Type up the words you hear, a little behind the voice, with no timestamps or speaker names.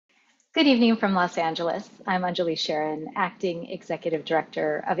Good evening from Los Angeles. I'm Anjali Sharon, Acting Executive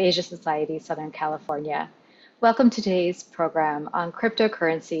Director of Asia Society, Southern California. Welcome to today's program on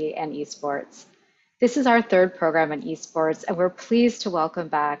cryptocurrency and esports. This is our third program on esports, and we're pleased to welcome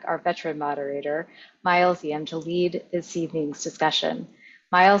back our veteran moderator, Miles Yim, to lead this evening's discussion.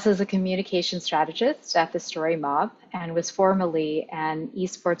 Miles is a communication strategist at the Story Mob and was formerly an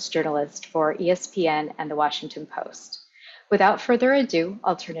esports journalist for ESPN and the Washington Post. Without further ado,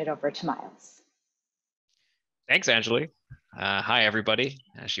 I'll turn it over to Miles. Thanks, Angeli. Hi, everybody.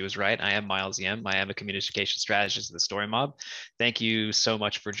 She was right. I am Miles Yim. I am a communication strategist at the Story Mob. Thank you so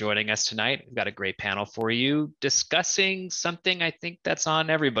much for joining us tonight. We've got a great panel for you discussing something I think that's on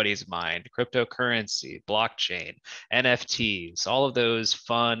everybody's mind: cryptocurrency, blockchain, NFTs, all of those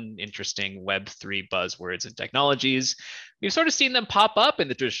fun, interesting Web3 buzzwords and technologies. We've sort of seen them pop up in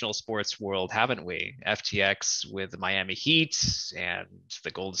the traditional sports world, haven't we? FTX with the Miami Heat and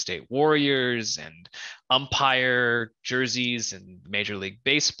the Golden State Warriors and umpire jerseys in Major League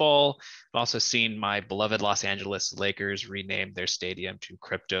Baseball. I've also seen my beloved Los Angeles Lakers rename their stadium to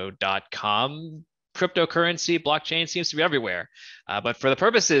crypto.com. Cryptocurrency, blockchain seems to be everywhere. But for the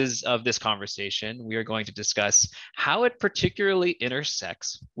purposes of this conversation, we are going to discuss how it particularly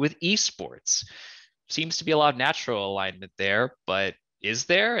intersects with esports. Seems to be a lot of natural alignment there, but is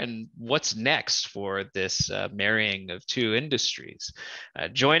there? And what's next for this marrying of two industries?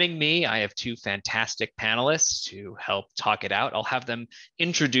 Joining me, I have two fantastic panelists to help talk it out. I'll have them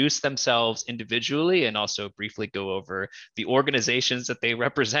introduce themselves individually and also briefly go over the organizations that they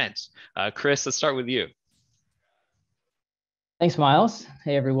represent. Chris, let's start with you. Thanks, Miles.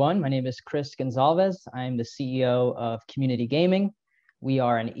 Hey, everyone. My name is Chris Gonsalves. I'm the CEO of Community Gaming. We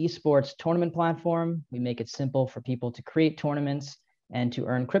are an esports tournament platform. We make it simple for people to create tournaments and to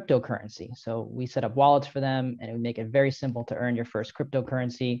earn cryptocurrency. So we set up wallets for them, and we make it very simple to earn your first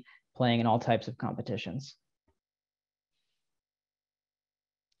cryptocurrency playing in all types of competitions.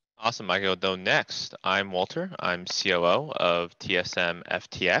 Awesome. I go next. I'm Walter. I'm COO of TSM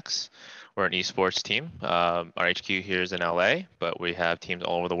FTX. We're an esports team. Our HQ here is in LA, but we have teams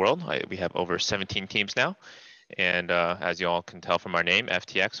all over the world. We have over 17 teams now. And as you all can tell from our name,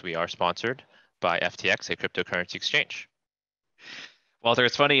 FTX, we are sponsored by FTX, a cryptocurrency exchange. Walter,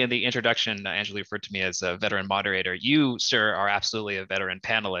 it's funny in the introduction, Angela referred to me as a veteran moderator. You, sir, are absolutely a veteran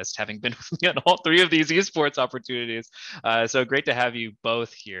panelist, having been with me on all three of these esports opportunities. So great to have you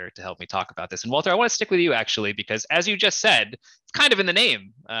both here to help me talk about this. And Walter, I want to stick with you actually, because as you just said, it's kind of in the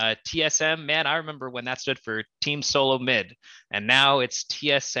name. TSM, man, I remember when that stood for Team Solo Mid, and now it's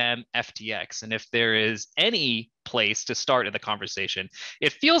TSM FTX. And if there is any place to start in the conversation,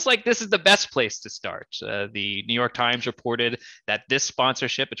 it feels like this is the best place to start. The New York Times reported that this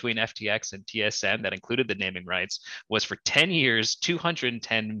sponsorship between FTX and TSM that included the naming rights was for 10 years,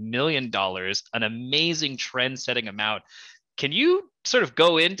 $210 million, an amazing trend-setting amount. Can you sort of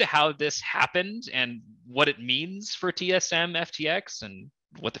go into how this happened and what it means for TSM FTX and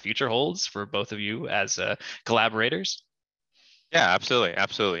what the future holds for both of you as collaborators? Yeah, absolutely.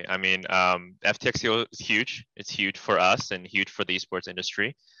 Absolutely. I mean, FTX deal is huge. It's huge for us and huge for the esports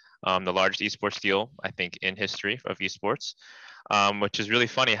industry. The largest esports deal, I think, in history of esports, which is really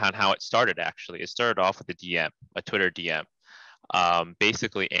funny how it started, actually. It started off with a DM, a Twitter DM.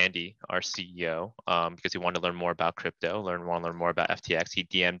 Basically, Andy, our CEO, because he wanted to learn more about crypto, want to learn more about FTX, he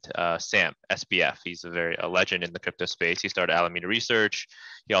DM'd Sam, SBF. He's a legend in the crypto space. He started Alameda Research.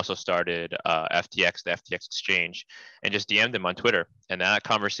 He also started FTX, the FTX exchange, and just DM'd him on Twitter. And that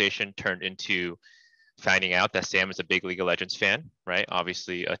conversation turned into finding out that Sam is a big League of Legends fan, right?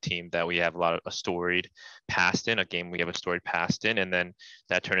 Obviously, a team that we have a storied past in, a game we have a storied past in, and then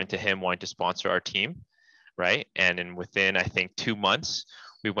that turned into him wanting to sponsor our team, right? And then within, I think, 2 months,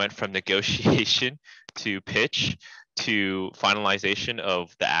 we went from negotiation to pitch to finalization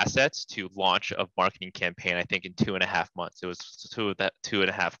of the assets to launch of marketing campaign, I think in 2.5 months. It was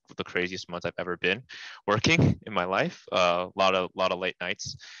 2.5 of the craziest months I've ever been working in my life. A lot of late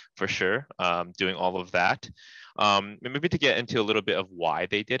nights for sure, doing all of that. Maybe to get into a little bit of why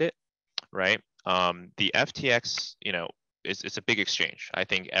they did it, right? The FTX, it's a big exchange. I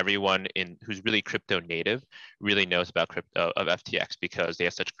think everyone who's really crypto native really knows about crypto of FTX because they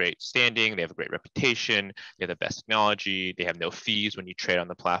have such great standing, they have a great reputation, they have the best technology, they have no fees when you trade on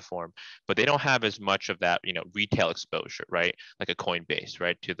the platform, but they don't have as much of that, retail exposure, right? Like a Coinbase,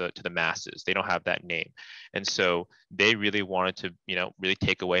 right? To the masses. They don't have that name. And so they really wanted to, really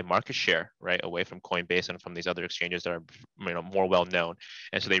take away market share, right? Away from Coinbase and from these other exchanges that are, more well known.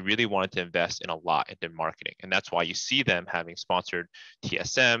 And so they really wanted to invest in a lot in their marketing. And that's why you see them having sponsored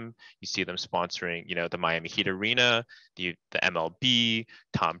TSM, you see them sponsoring, the Miami Heat arena, the MLB,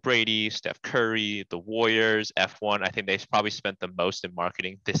 Tom Brady, Steph Curry, the Warriors, F1. I think they probably spent the most in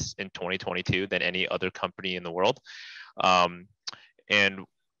marketing this in 2022 than any other company in the world. And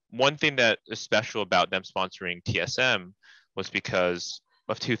one thing that is special about them sponsoring TSM was because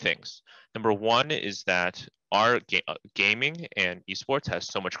of two things. Number one is that our gaming and esports has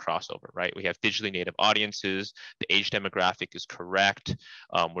so much crossover, right? We have digitally native audiences. The age demographic is correct.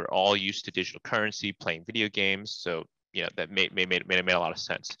 We're all used to digital currency, playing video games. So that made a lot of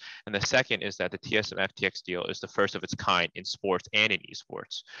sense. And the second is that the TSM FTX deal is the first of its kind in sports and in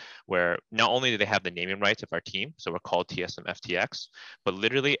esports, where not only do they have the naming rights of our team, so we're called TSM FTX, but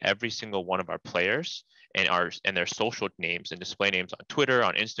literally every single one of our players and their social names and display names on Twitter,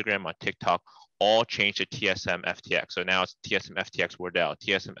 on Instagram, on TikTok, all changed to TSM FTX. So now it's TSM FTX Wardell,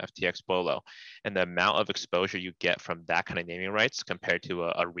 TSM FTX Bolo. And the amount of exposure you get from that kind of naming rights compared to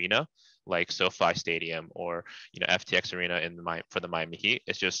an arena like SoFi Stadium or FTX Arena for the Miami Heat,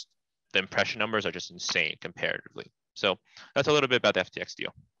 it's just the impression numbers are just insane comparatively. So that's a little bit about the FTX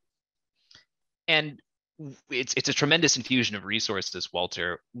deal. And it's a tremendous infusion of resources,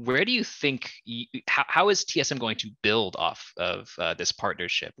 Walter. Where do you think how is TSM going to build off of this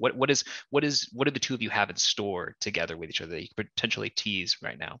partnership? What do the two of you have in store together with each other that you could potentially tease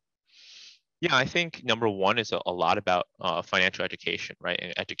right now? Yeah, I think number one is a lot about financial education, right?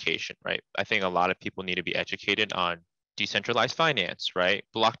 And education, right? I think a lot of people need to be educated on decentralized finance, right?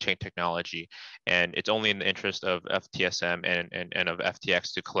 Blockchain technology. And it's only in the interest of TSM and of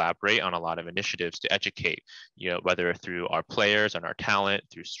FTX to collaborate on a lot of initiatives to educate, whether through our players and our talent,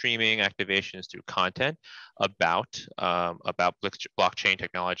 through streaming activations, through content about blockchain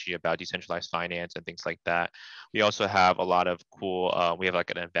technology, about decentralized finance and things like that. We also have a lot of cool, we have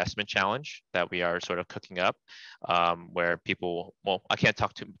like an investment challenge that we are sort of cooking up where people, well, I can't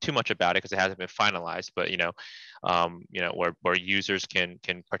talk too much about it because it hasn't been finalized, but where users can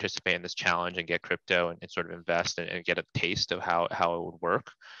participate in this challenge and get crypto and sort of invest and get a taste of how it would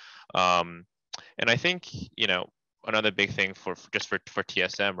work. And I think, another big thing for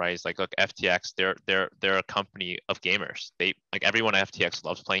TSM, right, is like, look, FTX, they're a company of gamers. They, like, everyone at FTX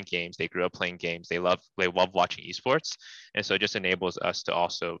loves playing games. They grew up playing games. They love watching esports. And so it just enables us to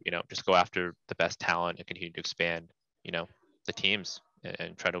also, just go after the best talent and continue to expand, the teams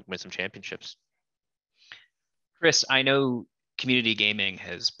and try to win some championships. Chris, I know Community Gaming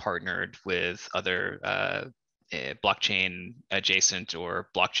has partnered with other blockchain adjacent or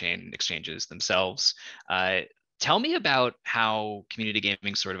blockchain exchanges themselves. Tell me about how Community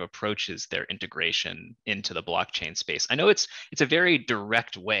Gaming sort of approaches their integration into the blockchain space. I know it's a very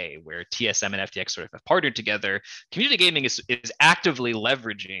direct way where TSM and FTX sort of have partnered together. Community Gaming is actively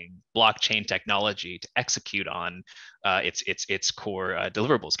leveraging blockchain technology to execute on its core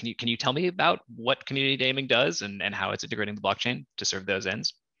deliverables. Can you tell me about what Community Gaming does and how it's integrating the blockchain to serve those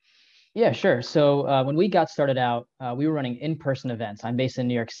ends? Yeah, sure. So when we got started out, we were running in-person events. I'm based in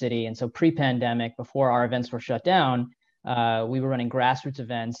New York City. And so pre-pandemic, before our events were shut down, we were running grassroots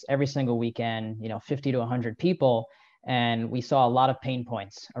events every single weekend, 50 to 100 people. And we saw a lot of pain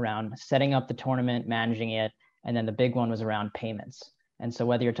points around setting up the tournament, managing it. And then the big one was around payments. And so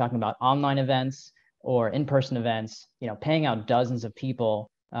whether you're talking about online events or in-person events, paying out dozens of people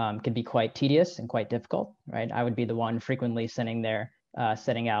can be quite tedious and quite difficult, right? I would be the one frequently setting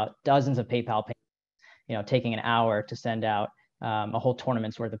out dozens of PayPal payments, taking an hour to send out a whole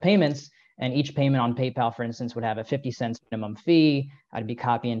tournament's worth of payments. And each payment on PayPal, for instance, would have a 50 cents minimum fee. I'd be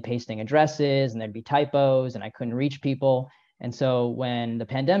copying and pasting addresses and there'd be typos and I couldn't reach people. And so when the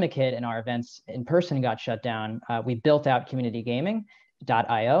pandemic hit and our events in person got shut down, we built out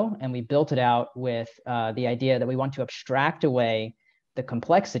communitygaming.io, and we built it out with the idea that we want to abstract away the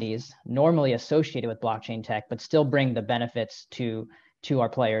complexities normally associated with blockchain tech, but still bring the benefits to our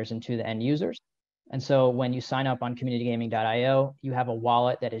players and to the end users. And so when you sign up on communitygaming.io, you have a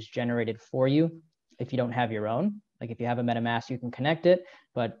wallet that is generated for you if you don't have your own. Like if you have a MetaMask, you can connect it,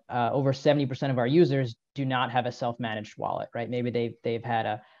 but over 70% of our users do not have a self-managed wallet, right? Maybe they've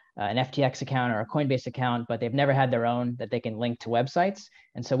had an FTX account or a Coinbase account, but they've never had their own that they can link to websites.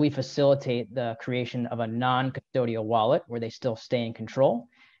 And so we facilitate the creation of a non-custodial wallet where they still stay in control.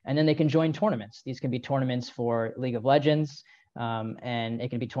 And then they can join tournaments. These can be tournaments for League of Legends, and it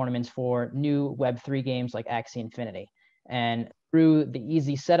can be tournaments for new Web3 games like Axie Infinity. And through the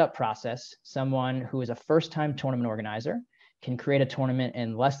easy setup process, someone who is a first-time tournament organizer can create a tournament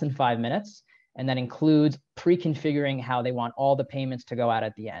in less than 5 minutes. And that includes pre-configuring how they want all the payments to go out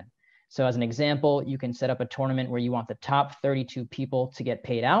at the end. So as an example, you can set up a tournament where you want the top 32 people to get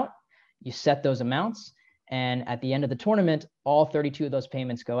paid out. You set those amounts. And at the end of the tournament, all 32 of those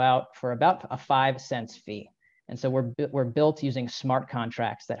payments go out for about a 5 cents fee. And so we're built using smart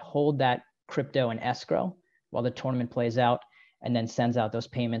contracts that hold that crypto in escrow while the tournament plays out, and then sends out those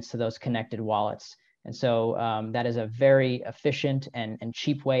payments to those connected wallets. And so that is a very efficient and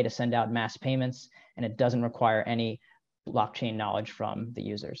cheap way to send out mass payments, and it doesn't require any blockchain knowledge from the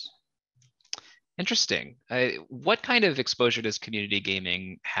users. Interesting. What kind of exposure does community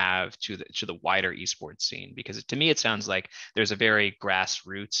gaming have to the wider esports scene? Because to me, it sounds like there's a very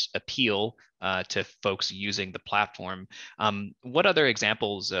grassroots appeal to folks using the platform. What other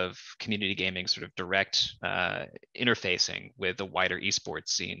examples of community gaming sort of direct interfacing with the wider esports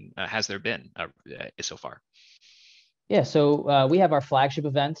scene has there been so far? Yeah, so we have our flagship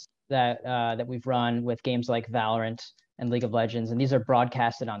events that we've run with games like Valorant and League of Legends, and these are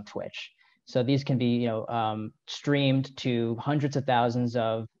broadcasted on Twitch. So these can be, streamed to hundreds of thousands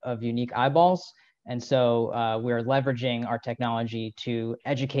of unique eyeballs. And so we're leveraging our technology to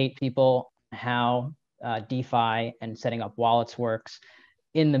educate people how DeFi and setting up wallets works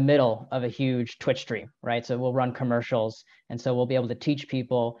in the middle of a huge Twitch stream, right? So we'll run commercials. And so we'll be able to teach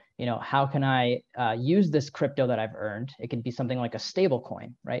people, how can I use this crypto that I've earned? It could be something like a stable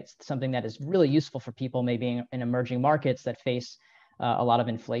coin, right? Something that is really useful for people maybe in emerging markets that face a lot of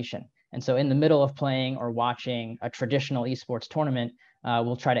inflation. And so in the middle of playing or watching a traditional esports tournament,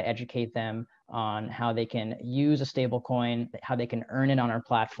 we'll try to educate them on how they can use a stable coin, how they can earn it on our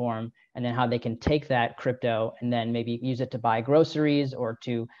platform, and then how they can take that crypto and then maybe use it to buy groceries or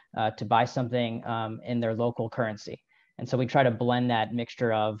to buy something in their local currency. And so we try to blend that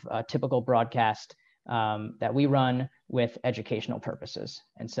mixture of typical broadcast that we run with educational purposes.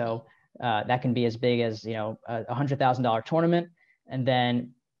 And so that can be as big as a $100,000 tournament, and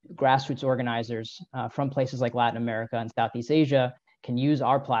then grassroots organizers from places like Latin America and Southeast Asia can use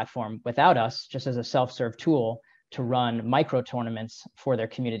our platform without us, just as a self-serve tool, to run micro tournaments for their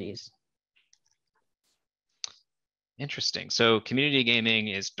communities. Interesting. So community gaming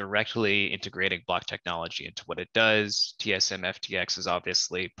is directly integrating block technology into what it does. TSM FTX is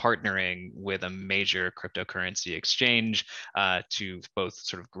obviously partnering with a major cryptocurrency exchange to both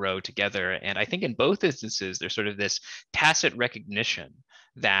sort of grow together. And I think in both instances, there's sort of this tacit recognition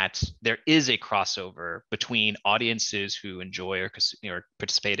that there is a crossover between audiences who enjoy or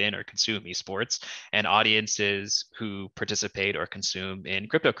participate in or consume esports and audiences who participate or consume in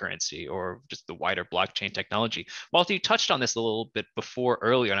cryptocurrency or just the wider blockchain technology. Walter, you touched on this a little bit before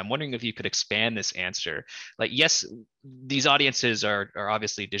earlier, and I'm wondering if you could expand this answer. Like, yes, these audiences are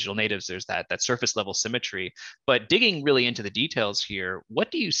obviously digital natives. There's that surface level symmetry, but digging really into the details here, what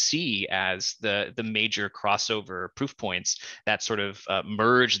do you see as the major crossover proof points that sort of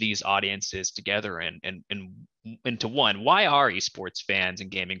merge these audiences together and into one? Why are esports fans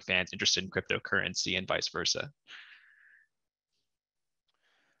and gaming fans interested in cryptocurrency and vice versa?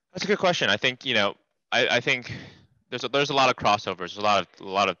 That's a good question. I think I think there's a lot of crossovers, a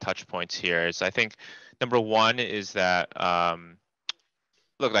lot of touch points here. I think number one is that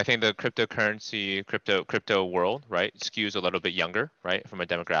look, I think the crypto world, right, skews a little bit younger, right, from a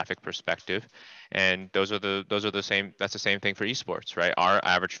demographic perspective, and those are the same. That's the same thing for esports, right? Our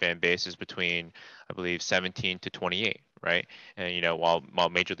average fan base is between, I believe, 17 to 28, right? And while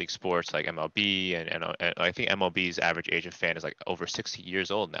Major League Sports like MLB and I think MLB's average age of fan is like over 60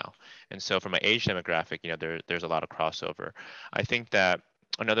 years old now, and so from an age demographic, there's a lot of crossover. I think that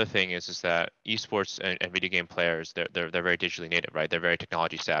another thing is that esports and video game players, they're very digitally native, right? They're very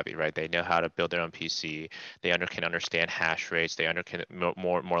technology savvy, right? They know how to build their own PC. They can understand hash rates. They can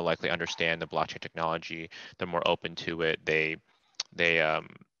more likely understand the blockchain technology. They're more open to it. They're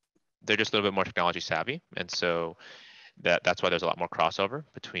just a little bit more technology savvy, and so that's why there's a lot more crossover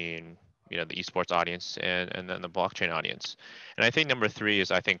between the esports audience and then the blockchain audience. And I think number three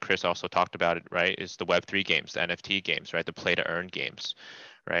is, I think Chris also talked about it, right, is the Web3 games, the NFT games, right, the play to earn games,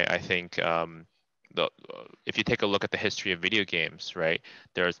 right? I think if you take a look at the history of video games, right,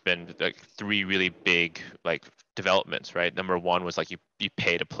 there's been like three really big like developments, right? Number one was like you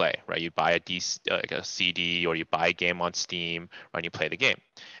pay to play, right? You buy like a CD or you buy a game on Steam, right, and you play the game.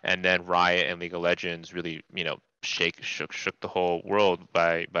 And then Riot and League of Legends really shook the whole world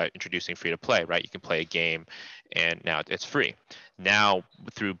by introducing free to play, right? You can play a game and now it's free. Now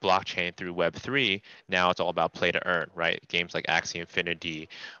through blockchain, through Web3, now it's all about play to earn, right? Games like Axie Infinity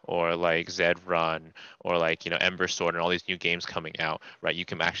or like Zed Run or like Ember Sword and all these new games coming out, right? You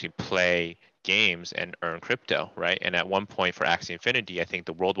can actually play games and earn crypto, right? And at one point for Axie Infinity, I think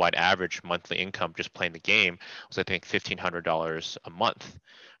the worldwide average monthly income just playing the game was, I think, $1,500 a month,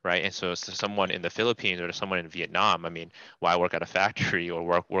 right? And so, someone in the Philippines or someone in Vietnam, I mean, why work at a factory or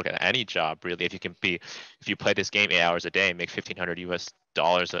work at any job really if you play this game 8 hours a day and make 1,500 US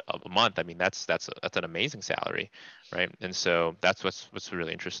dollars a month? I mean, that's an amazing salary, right? And so that's what's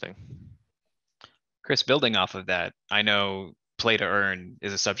really interesting. Chris, building off of that, I know play to earn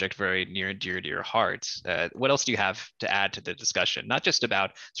is a subject very near and dear to your heart. What else do you have to add to the discussion? Not just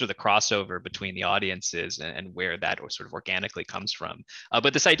about sort of the crossover between the audiences and where that sort of organically comes from,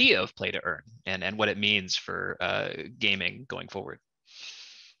 but this idea of play to earn and what it means for gaming going forward.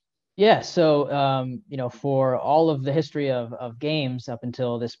 Yeah, so for all of the history of games up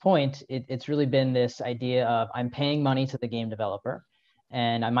until this point, it's really been this idea of I'm paying money to the game developer,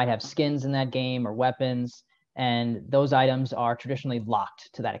 and I might have skins in that game or weapons, and those items are traditionally locked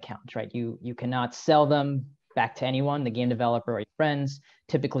to that account, right? You cannot sell them back to anyone, the game developer or your friends.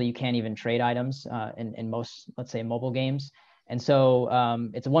 Typically, you can't even trade items in most, let's say, mobile games. And so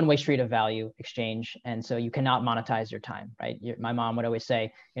it's a one-way street of value exchange. And so you cannot monetize your time, right? My mom would always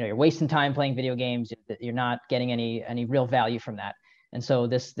say, you're wasting time playing video games. You're not getting any real value from that. And so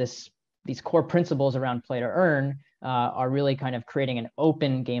these core principles around play to earn are really kind of creating an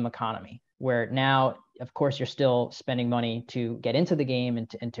open game economy where now, of course, you're still spending money to get into the game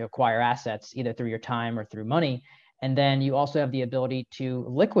and to acquire assets, either through your time or through money. And then you also have the ability to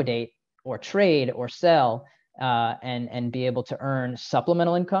liquidate or trade or sell and be able to earn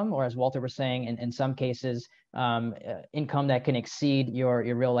supplemental income, or as Walter was saying, in some cases, income that can exceed your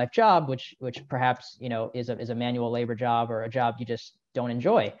real life job, which perhaps is a manual labor job or a job you just don't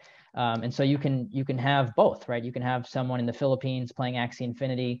enjoy. And so you can have both, right? You can have someone in the Philippines playing Axie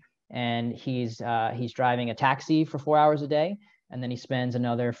Infinity, and he's driving a taxi for 4 hours a day, and then he spends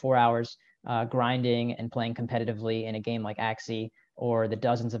another 4 hours grinding and playing competitively in a game like Axie, or the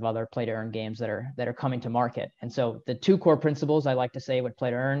dozens of other play to earn games that are coming to market. And so the two core principles I like to say with play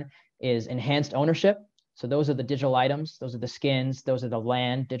to earn is enhanced ownership. So those are the digital items, those are the skins, those are the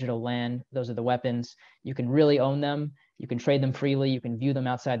land, digital land, those are the weapons. You can really own them. You can trade them freely. You can view them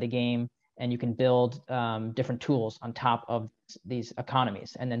outside the game, and you can build different tools on top of these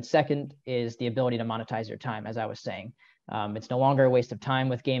economies. And then second is the ability to monetize your time, as I was saying. It's no longer a waste of time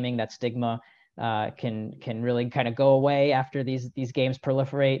with gaming. That stigma can really kind of go away after these games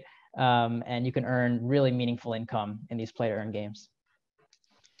proliferate, and you can earn really meaningful income in these play to earn games.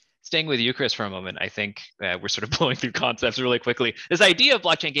 Staying with you, Chris, for a moment, I think we're sort of blowing through concepts really quickly. This idea of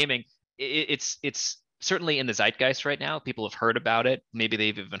blockchain gaming, it's certainly in the zeitgeist right now. People have heard about it. Maybe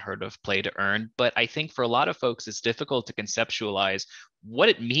they've even heard of play to earn. But I think for a lot of folks, it's difficult to conceptualize what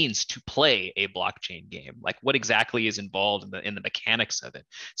it means to play a blockchain game. Like what exactly is involved in the mechanics of it.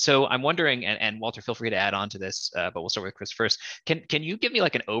 So I'm wondering, and Walter, feel free to add on to this, but we'll start with Chris first. Can you give me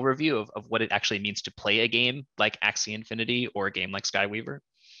like an overview of what it actually means to play a game like Axie Infinity or a game like Skyweaver?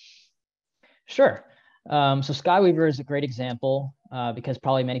 Sure. So Skyweaver is a great example because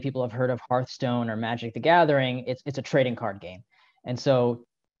probably many people have heard of Hearthstone or Magic the Gathering. It's a trading card game. And so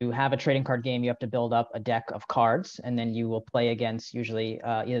to have a trading card game, you have to build up a deck of cards, and then you will play against usually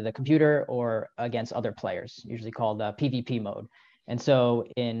either the computer or against other players, usually called PvP mode. And so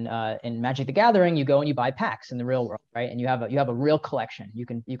in Magic the Gathering, you go and you buy packs in the real world, right? And you have a real collection. You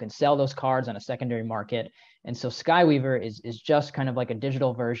can sell those cards on a secondary market. And so Skyweaver is just kind of like a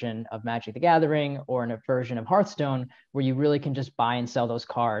digital version of Magic the Gathering or a version of Hearthstone where you really can just buy and sell those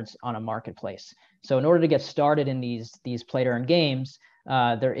cards on a marketplace. So in order to get started in these play to earn games,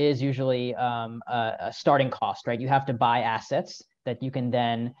 there is usually a starting cost, right? You have to buy assets that you can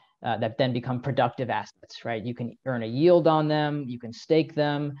then that then become productive assets, right? You can earn a yield on them, you can stake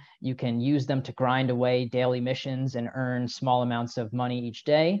them, you can use them to grind away daily missions and earn small amounts of money each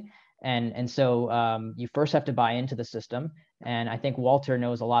day. And so you first have to buy into the system. And I think Walter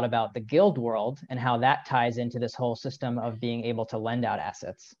knows a lot about the guild world and how that ties into this whole system of being able to lend out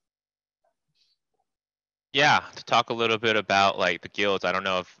assets. Yeah, to talk a little bit about like the guilds. I don't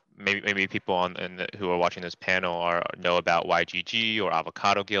know if maybe people who are watching this panel know about YGG or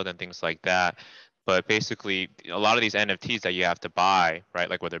Avocado Guild and things like that. But basically, a lot of these NFTs that you have to buy, right,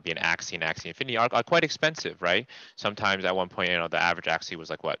 like whether it be an Axie and Axie Infinity, are quite expensive, right? Sometimes at one point, the average Axie was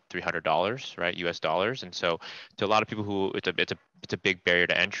like what, $300, right, US dollars. And so to a lot of people who it's a big barrier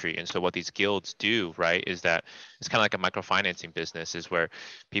to entry. And so what these guilds do, right, is that it's kind of like a microfinancing business, is where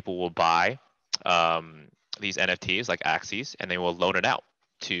people will buy these NFTs like Axies, and they will loan it out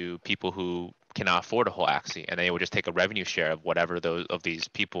to people who cannot afford a whole Axie, and they will just take a revenue share of whatever these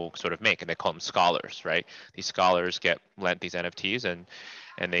people sort of make, and they call them scholars, right? These scholars get lent these NFTs,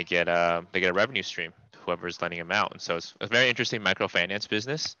 and they get a revenue stream, whoever is lending them out. And so it's a very interesting microfinance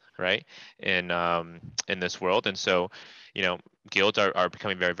business, right? In this world. And so guilds are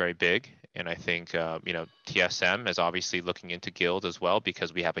becoming very, very big. And I think, TSM is obviously looking into guild as well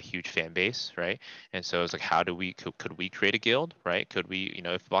because we have a huge fan base, right? And so it's like, how do we, could we create a guild, right? Could we,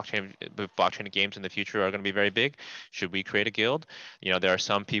 if blockchain games in the future are going to be very big, should we create a guild? There are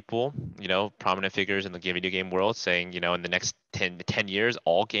some people, prominent figures in the video game world saying, in the next 10 years,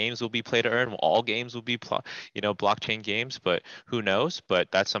 all games will be play to earn, all games will be, blockchain games, but who knows?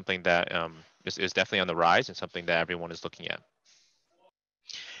 But that's something that is definitely on the rise and something that everyone is looking at.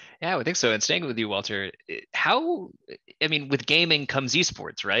 Yeah, I would think so. And staying with you, Walter, with gaming comes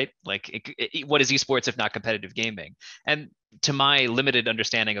esports, right? Like, what is esports if not competitive gaming? And to my limited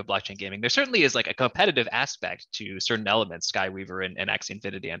understanding of blockchain gaming, there certainly is like a competitive aspect to certain elements, Skyweaver and Axie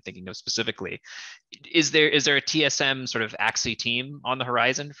Infinity, I'm thinking of specifically. Is there a TSM sort of Axie team on the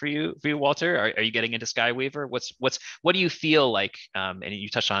horizon for you, Walter? Are you getting into Skyweaver? What do you feel like, and you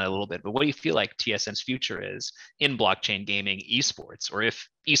touched on it a little bit, but what do you feel like TSM's future is in blockchain gaming esports, or if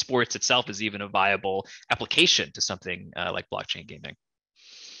esports itself is even a viable application to something like blockchain gaming?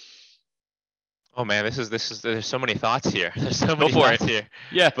 Oh man, there's so many thoughts here. There's so Go many for thoughts it. here.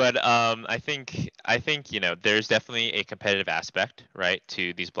 Yeah. But I think there's definitely a competitive aspect, right,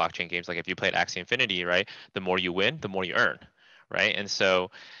 to these blockchain games. Like if you played Axie Infinity, right, the more you win, the more you earn, right? And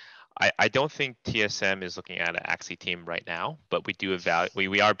so I don't think TSM is looking at an Axie team right now, but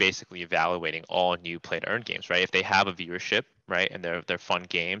we are basically evaluating all new play to earn games, right? If they have a viewership, right, and they're fun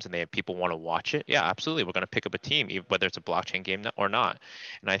games and they have people want to watch it, yeah, absolutely, we're going to pick up a team, whether it's a blockchain game or not.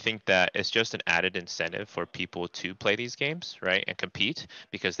 And I think that it's just an added incentive for people to play these games, right, and compete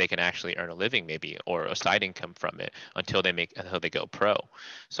because they can actually earn a living maybe or a side income from it until they go pro.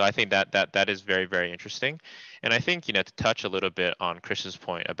 So I think that is very, very interesting. And I think, to touch a little bit on Chris's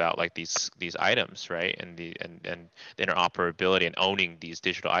point about like these items, right, and the interoperability and owning these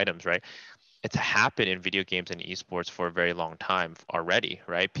digital items, right? It's happened in video games and esports for a very long time already,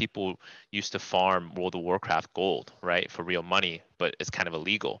 right? People used to farm World of Warcraft gold, right, for real money, but it's kind of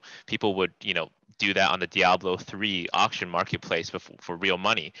illegal. People would, do that on the Diablo 3 auction marketplace for real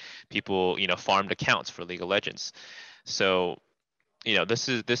money. People, farmed accounts for League of Legends. So this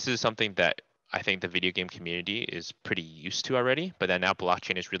is something that I think the video game community is pretty used to already, but then now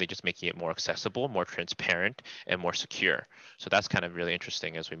blockchain is really just making it more accessible, more transparent, and more secure. So that's kind of really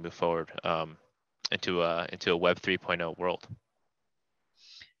interesting as we move forward into a Web 3.0 world.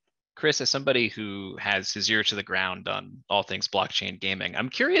 Chris, as somebody who has his ear to the ground on all things blockchain gaming, I'm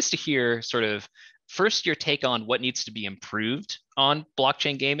curious to hear sort of first your take on what needs to be improved on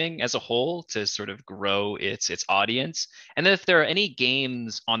blockchain gaming as a whole to sort of grow its audience, and then if there are any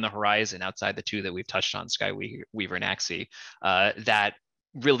games on the horizon outside the two that we've touched on, Skyweaver and Axie, that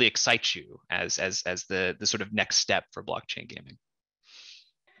really excites you as the sort of next step for blockchain gaming.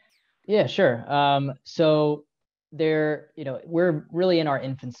 Yeah, sure. So we're really in our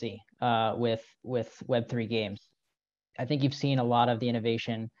infancy with Web3 games. I think you've seen a lot of the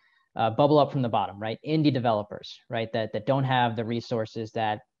innovation bubble up from the bottom, right? Indie developers, right? That don't have the resources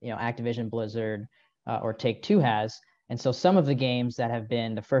that Activision, Blizzard, or Take-Two has. And so some of the games that have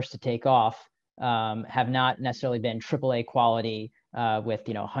been the first to take off have not necessarily been AAA quality with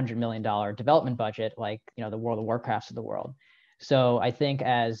 $100 million development budget like the World of Warcrafts of the world. So I think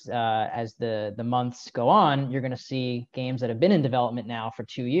as the months go on, you're going to see games that have been in development now for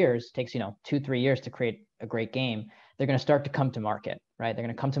 2 years. It takes 2-3 years to create a great game. They're going to start to come to market, right? They're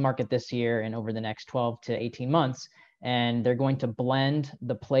going to come to market this year and over the next 12 to 18 months, and they're going to blend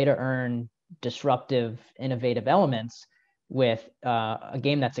the play to earn, disruptive, innovative elements with a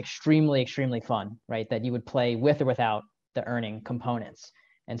game that's extremely, extremely fun, right? That you would play with or without the earning components.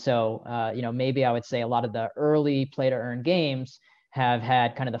 And so, maybe I would say a lot of the early play to earn games have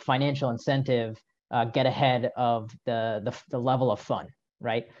had kind of the financial incentive get ahead of the level of fun,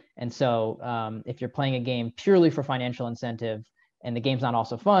 right? And so if you're playing a game purely for financial incentive and the game's not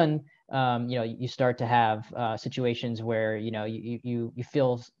also fun, you start to have situations where, you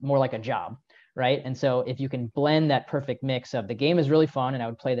feel more like a job, right? And so if you can blend that perfect mix of the game is really fun and I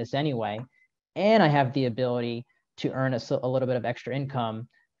would play this anyway, and I have the ability to earn a little bit of extra income,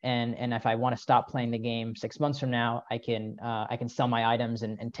 and if I want to stop playing the game 6 months from now, I can sell my items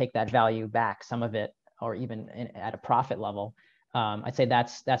and take that value back, some of it, or even at a profit level. I'd say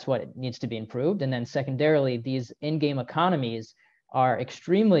that's what needs to be improved. And then secondarily, these in-game economies are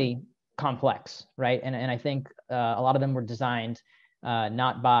extremely complex, right? And I think a lot of them were designed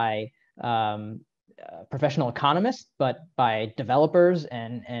not by professional economists, but by developers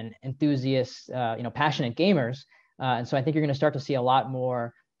and enthusiasts, passionate gamers. And so I think you're going to start to see a lot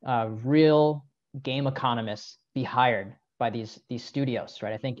more real game economists be hired by these studios,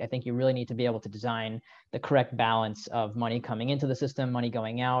 right? I think you really need to be able to design the correct balance of money coming into the system, money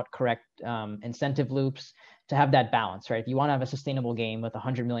going out, correct incentive loops to have that balance, right? If you want to have a sustainable game with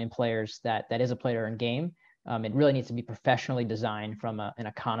 100 million players that is a player-earned game, it really needs to be professionally designed from an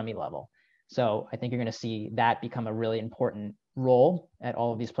economy level. So I think you're going to see that become a really important role at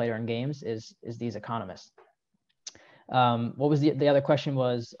all of these player-earned games is these economists. What was the other question?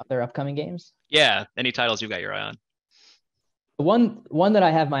 Was other upcoming games? Yeah, any titles you got your eye on? One that I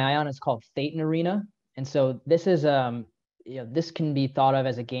have my eye on is called Phaeton Arena, and so this is this can be thought of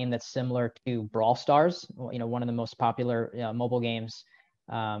as a game that's similar to Brawl Stars, one of the most popular mobile games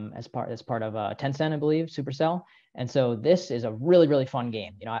as part of Tencent, I believe, Supercell. And so this is a really fun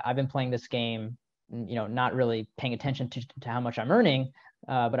game. I've been playing this game, not really paying attention to how much I'm earning,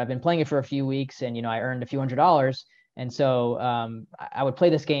 but I've been playing it for a few weeks, and I earned a few $100s. And so I would play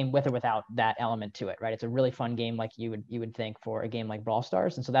this game with or without that element to it, right? It's a really fun game, like you would think for a game like Brawl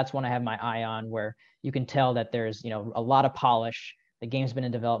Stars. And so that's one I have my eye on, where you can tell that there's a lot of polish. The game's been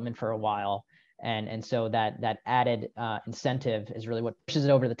in development for a while, and so that added incentive is really what pushes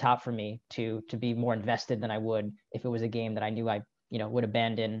it over the top for me to be more invested than I would if it was a game that I knew I would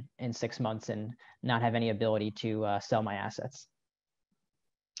abandon in 6 months and not have any ability to sell my assets.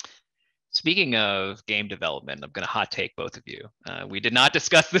 Speaking of game development, I'm going to hot take both of you. We did not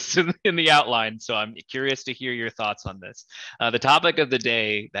discuss this in the outline, so I'm curious to hear your thoughts on this. The topic of the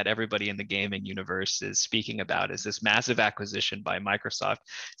day that everybody in the gaming universe is speaking about is this massive acquisition by Microsoft,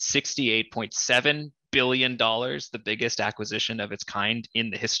 $68.7 billion, the biggest acquisition of its kind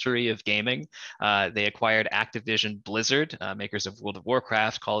in the history of gaming. They acquired Activision Blizzard, makers of World of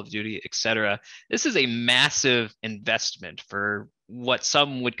Warcraft, Call of Duty, etc. This is a massive investment for what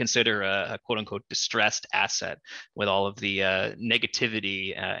some would consider a quote unquote distressed asset, with all of the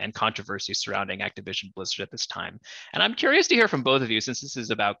negativity and controversy surrounding Activision Blizzard at this time. And I'm curious to hear from both of you, since this is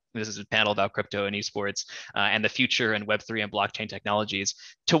a panel about crypto and esports and the future and Web3 and blockchain technologies.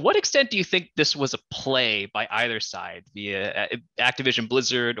 To what extent do you think this was a play by either side, via Activision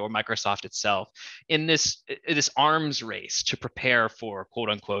Blizzard or Microsoft itself, in this arms race to prepare for quote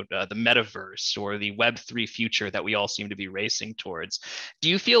unquote the metaverse or the Web3 future that we all seem to be racing towards? Do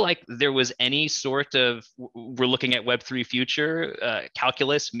you feel like there was any sort of, we're looking at Web3 future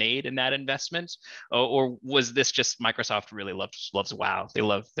calculus made in that investment? Or was this just Microsoft really loves WoW? They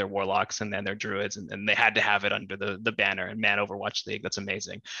love their warlocks and then their druids, and they had to have it under the banner, and man, Overwatch League, that's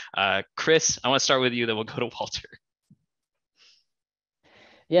amazing. Chris, I want to start with you, then we'll go to Walter.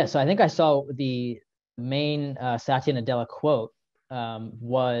 Yeah, so I think I saw the main Satya Nadella quote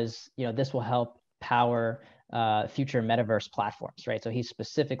was, this will help power future metaverse platforms, right? So he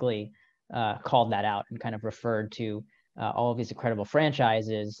specifically called that out and kind of referred to all of these incredible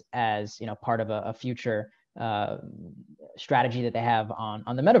franchises as part of a future strategy that they have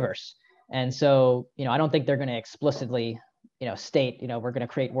on the metaverse. And so I don't think they're going to explicitly state we're going to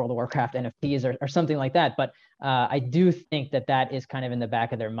create World of Warcraft NFTs or something like that, but I do think that is kind of in the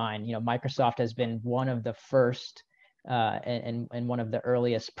back of their mind. Microsoft has been one of the first and one of the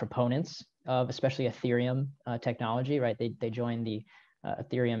earliest proponents of especially Ethereum technology, right? They joined the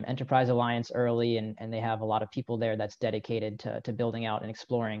Ethereum Enterprise Alliance early, and they have a lot of people there that's dedicated to building out and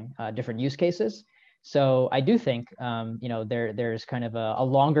exploring different use cases. So I do think there's kind of a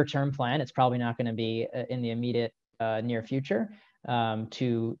longer term plan. It's probably not going to be in the immediate near future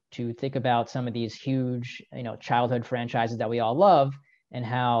to think about some of these huge childhood franchises that we all love, and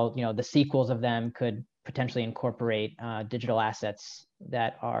how the sequels of them could potentially incorporate digital assets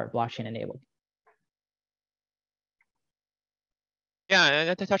that are blockchain enabled. Yeah,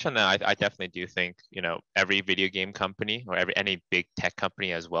 and to touch on that, I definitely do think every video game company or any big tech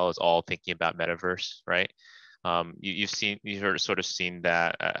company as well is all thinking about metaverse, right? You've sort of seen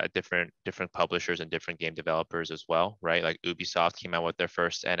that different publishers and different game developers as well, right? Like Ubisoft came out with their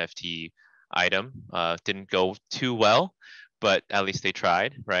first NFT item, didn't go too well, but at least they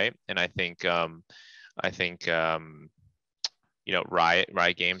tried, right? And I think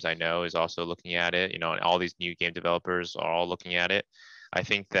Riot Games, I know, is also looking at it, and all these new game developers are all looking at it. I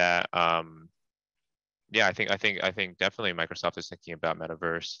think that yeah, I think definitely Microsoft is thinking about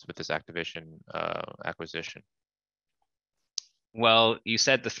metaverse with this Activision acquisition. Well, you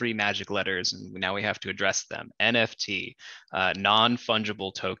said the three magic letters, and now we have to address them. NFT,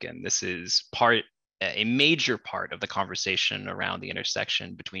 non-fungible token. This is a major part of the conversation around the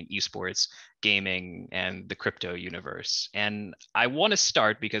intersection between esports, gaming, and the crypto universe. And I want to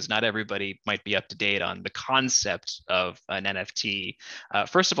start because not everybody might be up to date on the concept of an NFT.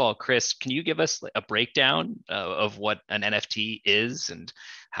 First of all, Chris, can you give us a breakdown of what an NFT is and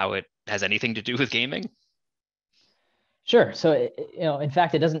how it has anything to do with gaming? Sure. So, in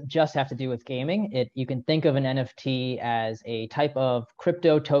fact, it doesn't just have to do with gaming. You can think of an NFT as a type of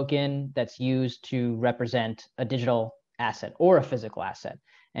crypto token that's used to represent a digital asset or a physical asset.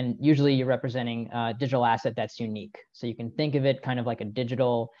 And usually you're representing a digital asset that's unique. So you can think of it kind of like a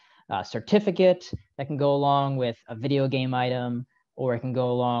digital certificate that can go along with a video game item, or it can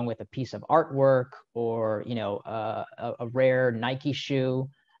go along with a piece of artwork, or a rare Nike shoe.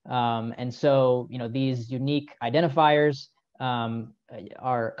 And so, these unique identifiers come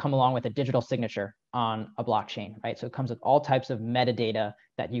along with a digital signature on a blockchain, right? So it comes with all types of metadata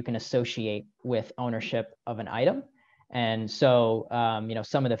that you can associate with ownership of an item. And so,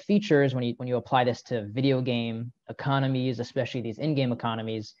 some of the features when you apply this to video game economies, especially these in-game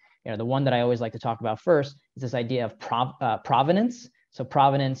economies, the one that I always like to talk about first is this idea of provenance. So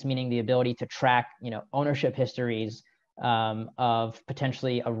provenance meaning the ability to track, ownership histories of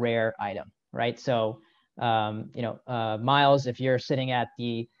potentially a rare item, right? So, Miles, if you're sitting at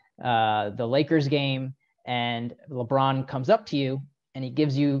the Lakers game and LeBron comes up to you and he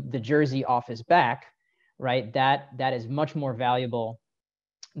gives you the jersey off his back, right? That is much more valuable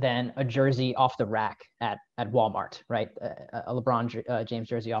than a jersey off the rack at Walmart, right? A LeBron James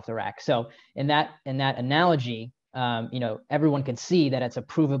jersey off the rack. So in that analogy, everyone can see that it's a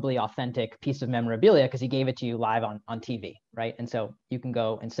provably authentic piece of memorabilia because he gave it to you live on TV, right? And so you can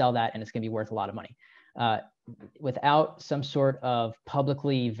go and sell that, and it's going to be worth a lot of money. Without some sort of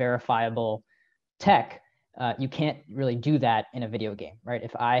publicly verifiable tech, you can't really do that in a video game, right?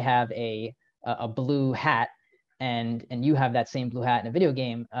 If I have a blue hat and you have that same blue hat in a video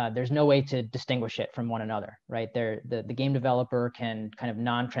game, there's no way to distinguish it from one another, right? The game developer can kind of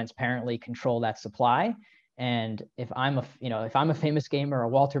non-transparently control that supply. And if I'm a famous gamer, or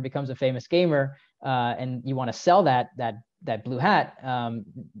Walter becomes a famous gamer, and you want to sell that blue hat,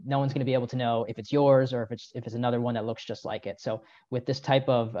 no one's going to be able to know if it's yours or if it's another one that looks just like it. So with this type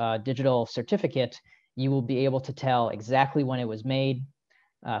of digital certificate, you will be able to tell exactly when it was made,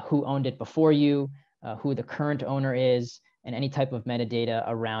 who owned it before you, who the current owner is, and any type of metadata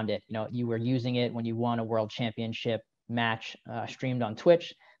around it. You were using it when you won a world championship match streamed on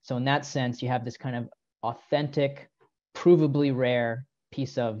Twitch. So in that sense, you have this kind of authentic, provably rare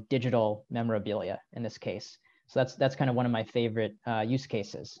piece of digital memorabilia in this case. So that's kind of one of my favorite use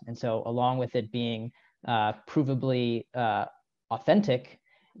cases. And so along with it being provably authentic,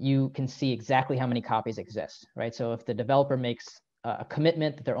 you can see exactly how many copies exist, right? So if the developer makes a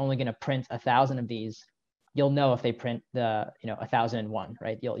commitment that they're only going to print 1,000 of these, you'll know if they print the 1,001,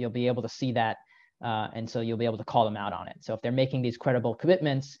 right? You'll be able to see that, and so you'll be able to call them out on it. So if they're making these credible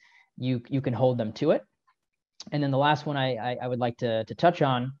commitments, you can hold them to it. And then the last one I would like to touch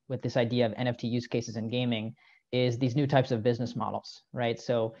on with this idea of NFT use cases in gaming is these new types of business models, right?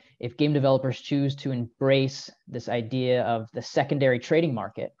 So if game developers choose to embrace this idea of the secondary trading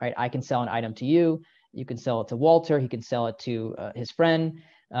market, right? I can sell an item to you, you can sell it to Walter, he can sell it to his friend.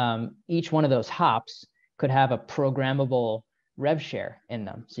 Each one of those hops could have a programmable rev share in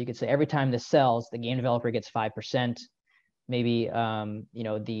them. So you could say every time this sells, the game developer gets 5%. Maybe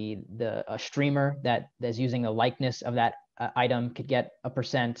a streamer that is using the likeness of that item could get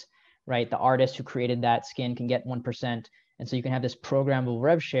 1%, right? The artist who created that skin can get 1%. And so you can have this programmable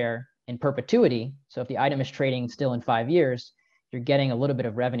rev share in perpetuity. So if the item is trading still in 5 years, you're getting a little bit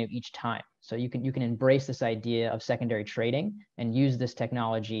of revenue each time. So you can embrace this idea of secondary trading and use this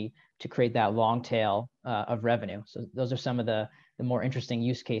technology to create that long tail of revenue. So those are some of the more interesting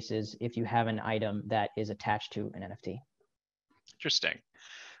use cases if you have an item that is attached to an NFT. Interesting.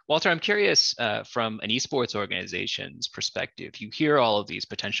 Walter, I'm curious from an esports organization's perspective, you hear all of these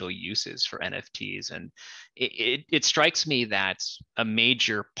potential uses for NFTs, and it strikes me that a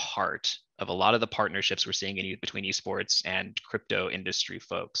major part of a lot of the partnerships we're seeing between esports and crypto industry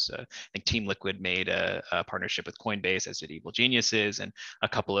folks. I think Team Liquid made a partnership with Coinbase, as did Evil Geniuses, and a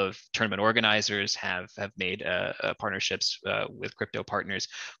couple of tournament organizers have made partnerships with crypto partners.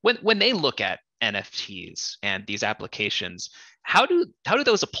 When they look at NFTs and these applications, how do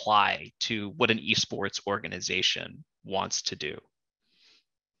those apply to what an esports organization wants to do?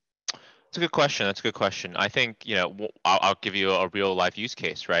 That's a good question. That's a good question. I think, I'll give you a real life use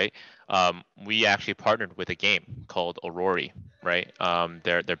case, right? We actually partnered with a game called Aurora, right?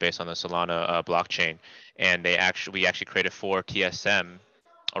 They're based on the Solana blockchain, and we actually created 4 TSM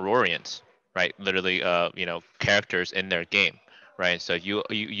Aurorians, right? Literally, characters in their game, right? So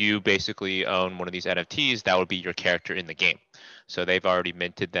you basically own one of these NFTs that would be your character in the game. So they've already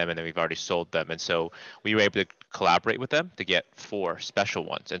minted them and then we've already sold them. And so we were able to collaborate with them to get 4 special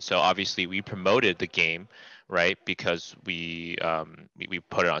ones. And so obviously we promoted the game, right? Because we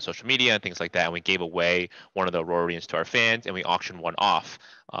put it on social media and things like that, and we gave away one of the Aurorians to our fans, and we auctioned one off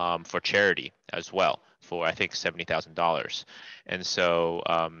for charity as well for I think $70,000. And so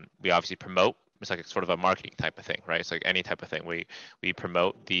we obviously promote. It's like a sort of a marketing type of thing, right? It's like any type of thing. We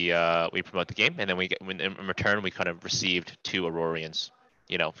promote the game, and then we get in return we kind of received 2 Aurorians.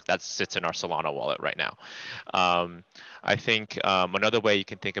 You know, that sits in our Solana wallet right now. I think another way you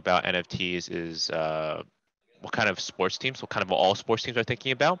can think about NFTs is what kind of sports teams, what kind of all sports teams are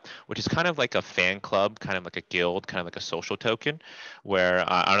thinking about, which is kind of like a fan club, kind of like a guild, kind of like a social token, where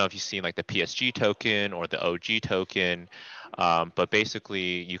I don't know if you've seen like the PSG token or the OG token, but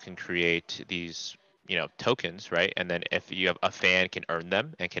basically you can create these tokens, right? And then if you have a fan can earn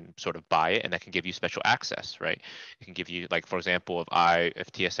them and can sort of buy it, and that can give you special access, right? It can give you, like, for example,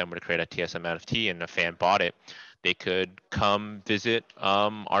 if TSM were to create a TSM NFT and a fan bought it, they could come visit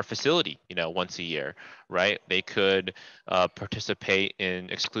our facility, once a year, right? They could participate in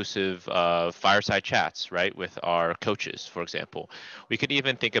exclusive fireside chats, right, with our coaches, for example. We could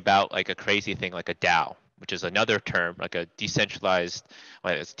even think about like a crazy thing like a DAO, which is another term, like a decentralized,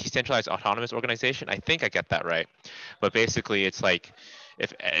 well, it's decentralized autonomous organization. I think I get that right. But basically, it's like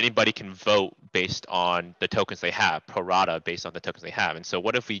if anybody can vote based on the tokens they have, pro rata based on the tokens they have. And so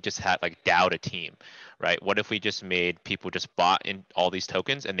what if we just had like DAO'd a team, right? What if we just made people just bought in all these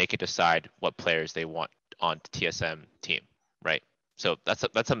tokens and they could decide what players they want on the TSM team, right? So that's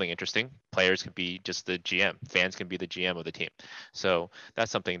something interesting. Players can be just the GM, fans can be the GM of the team. So that's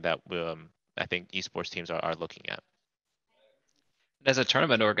something that I think esports teams are looking at. As a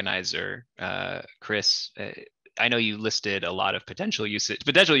tournament organizer, Chris, I know you listed a lot of potential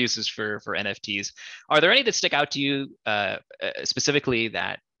uses for NFTs. Are there any that stick out to you specifically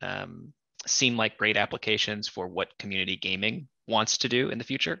that seem like great applications for what community gaming wants to do in the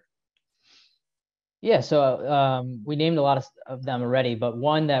future? Yeah, so we named a lot of them already, but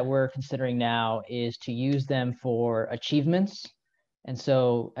one that we're considering now is to use them for achievements. And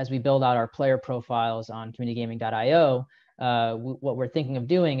so as we build out our player profiles on communitygaming.io, what we're thinking of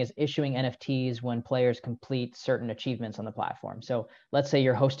doing is issuing NFTs when players complete certain achievements on the platform. So let's say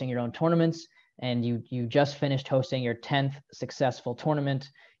you're hosting your own tournaments and you just finished hosting your 10th successful tournament.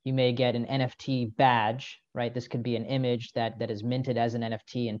 You may get an NFT badge, right? This could be an image that is minted as an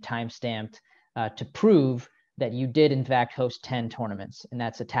NFT and time-stamped to prove that you did in fact host 10 tournaments, and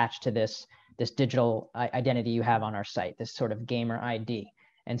that's attached to this digital identity you have on our site, this sort of gamer ID.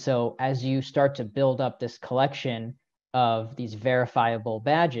 And so as you start to build up this collection of these verifiable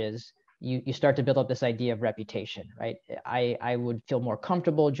badges, you start to build up this idea of reputation, right? I would feel more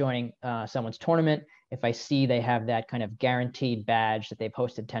comfortable joining someone's tournament if I see they have that kind of guaranteed badge that they've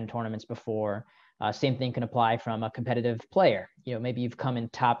hosted 10 tournaments before. Same thing can apply from a competitive player. Maybe you've come in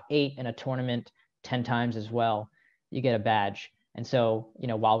top 8 in a tournament 10 times as well, you get a badge. And so,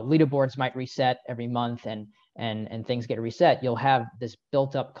 while leaderboards might reset every month and things get reset, you'll have this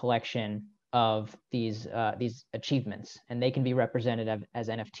built up collection of these achievements, and they can be represented as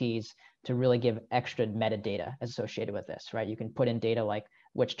NFTs to really give extra metadata associated with this, right? You can put in data like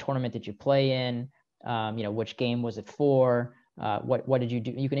which tournament did you play in, which game was it for, what did you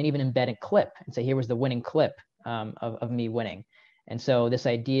do? You can even embed a clip and say, here was the winning clip of me winning. And so this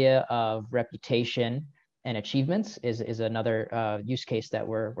idea of reputation and achievements is another use case that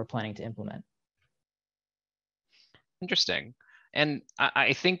we're planning to implement. Interesting. And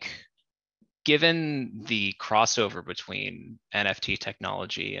I think given the crossover between NFT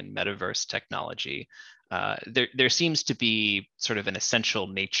technology and metaverse technology, there seems to be sort of an essential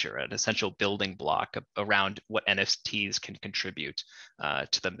nature, an essential building block around what NFTs can contribute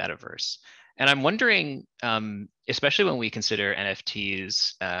to the metaverse. And I'm wondering, especially when we consider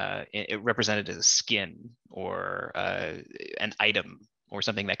NFTs represented as a skin or an item or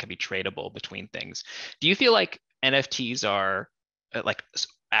something that can be tradable between things, do you feel like NFTs are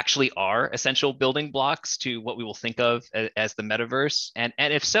actually are essential building blocks to what we will think of as the metaverse? And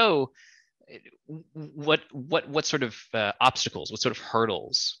if so, what sort of obstacles, what sort of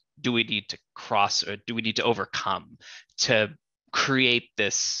hurdles do we need to cross or do we need to overcome to create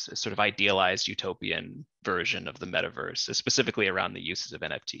this sort of idealized utopian version of the metaverse, specifically around the uses of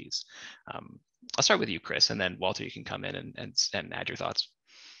NFTs? I'll start with you, Chris, and then Walter, you can come in and add your thoughts.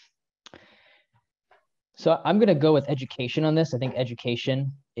 So I'm going to go with education on this. I think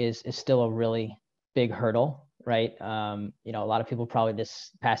education is still a really big hurdle, right? A lot of people probably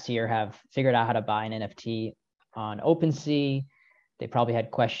this past year have figured out how to buy an NFT on OpenSea. They probably had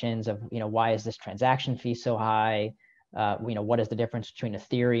questions of, why is this transaction fee so high? What is the difference between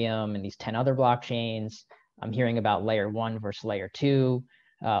Ethereum and these 10 other blockchains? I'm hearing about layer 1 versus layer 2.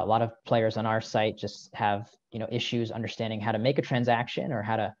 A lot of players on our site just have, issues understanding how to make a transaction or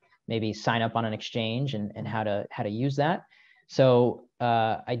how to maybe sign up on an exchange and how to use that. So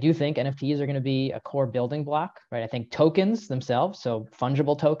I do think NFTs are going to be a core building block, right? I think tokens themselves, so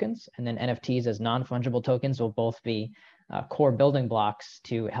fungible tokens, and then NFTs as non-fungible tokens will both be core building blocks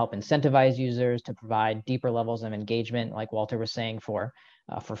to help incentivize users, to provide deeper levels of engagement, like Walter was saying, for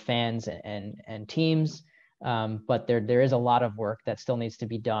fans and teams. But there is a lot of work that still needs to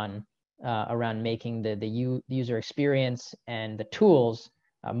be done around making the user experience and the tools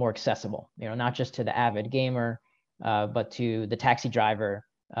more accessible. Not just to the avid gamer, but to the taxi driver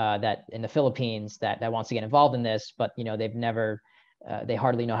that in the Philippines that wants to get involved in this, but they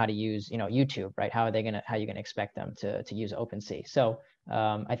hardly know how to use YouTube, right? How are you gonna expect them to use OpenSea? So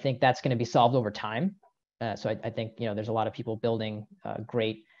I think that's going to be solved over time. So I think there's a lot of people building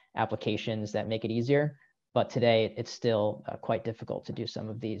great applications that make it easier, but today it's still quite difficult to do some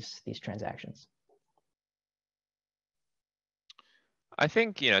of these transactions. I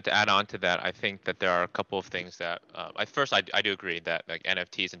think, to add on to that, I think that there are a couple of things that, first, I do agree that like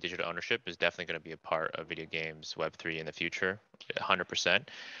NFTs and digital ownership is definitely going to be a part of video games, Web3 in the future, 100%.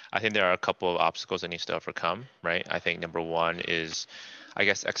 I think there are a couple of obstacles that needs to overcome, right? I think number one is, I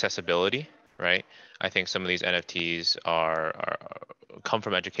guess, accessibility, right? I think some of these NFTs come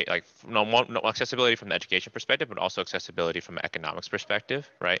from accessibility from the education perspective, but also accessibility from an economics perspective,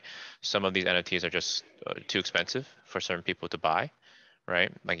 right? Some of these NFTs are just too expensive for certain people to buy.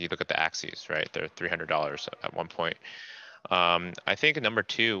 Right? Like you look at the Axes, right? They're $300 at one point. I think number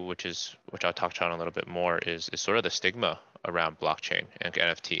two, which I'll talk on a little bit more, is sort of the stigma around blockchain and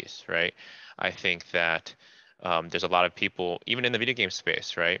NFTs, right? I think that there's a lot of people, even in the video game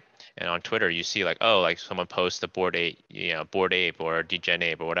space, right? And on Twitter, you see like, oh, like someone posts a Bored Ape or Degen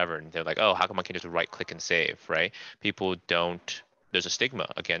Ape or whatever, and they're like, oh, how come I can just right click and save, right? People don't. There's a stigma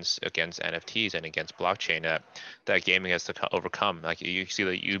against NFTs and against blockchain that gaming has to overcome. Like you see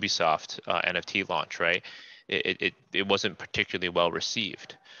the Ubisoft NFT launch, right? It wasn't particularly well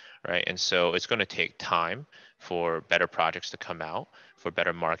received, right? And so it's going to take time for better projects to come out, for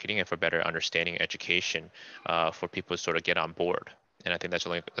better marketing and for better understanding and education, for people to sort of get on board. And I think that's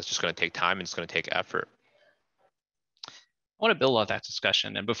just going to take time and it's going to take effort. I want to build on that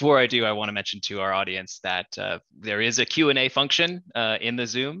discussion. And before I do, I want to mention to our audience that there is a Q&A function in the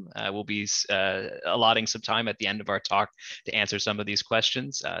Zoom. We'll be allotting some time at the end of our talk to answer some of these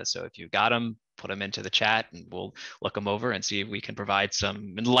questions. So if you've got them, put them into the chat and we'll look them over and see if we can provide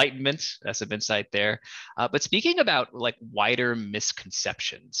some enlightenment, some insight there. But speaking about like wider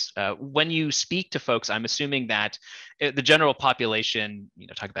misconceptions, when you speak to folks, I'm assuming that the general population,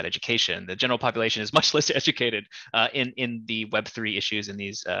 talk about education, the general population is much less educated in the Web3 issues and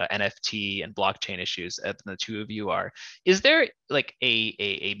these NFT and blockchain issues than the two of you are. Is there like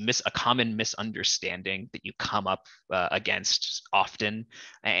a common misunderstanding that you come up against often,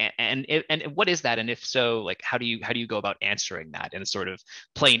 and what is that? And if so, like how do you go about answering that in a sort of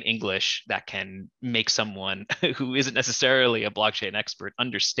plain English that can make someone who isn't necessarily a blockchain expert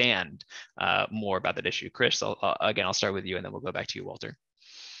understand more about that issue? Chris, I'll start with you, and then we'll go back to you, Walter.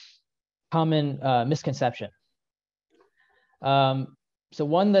 Common misconception. So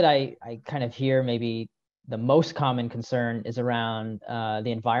one that I kind of hear, maybe the most common concern, is around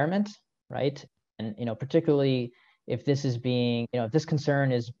the environment, right? And particularly if this is being, if this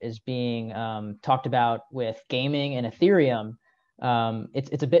concern is being talked about with gaming and Ethereum,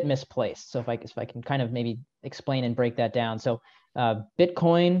 it's a bit misplaced. So if I can kind of maybe explain and break that down. So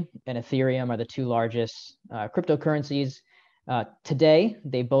Bitcoin and Ethereum are the two largest cryptocurrencies. Today,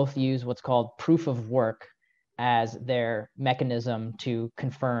 they both use what's called proof of work as their mechanism to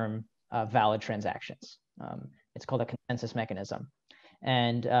confirm valid transactions. It's called a consensus mechanism.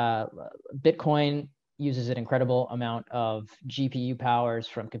 And Bitcoin uses an incredible amount of GPU powers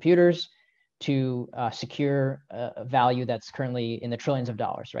from computers to secure a value that's currently in the trillions of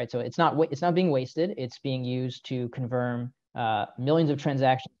dollars, right? So it's not being wasted. It's being used to confirm millions of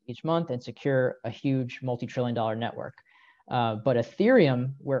transactions each month and secure a huge multi-trillion-dollar network. But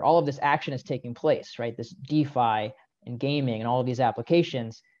Ethereum, where all of this action is taking place, right? This DeFi and gaming and all of these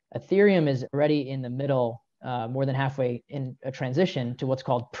applications, Ethereum is already in the middle, more than halfway in a transition to what's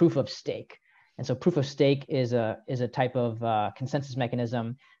called proof of stake. And so proof of stake is a type of consensus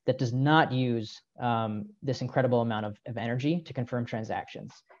mechanism that does not use this incredible amount of energy to confirm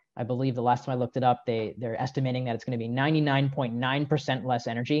transactions. I believe the last time I looked it up, they're estimating that it's going to be 99.9% less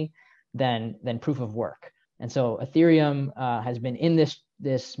energy than proof of work. And so Ethereum has been in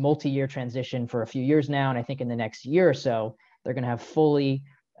this multi-year transition for a few years now. And I think in the next year or so, they're going to have fully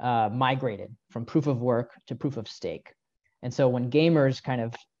migrated from proof of work to proof of stake. And so when gamers kind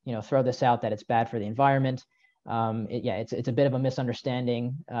of throw this out that it's bad for the environment, it's a bit of a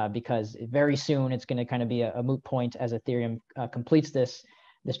misunderstanding because very soon it's going to kind of be a moot point as Ethereum completes this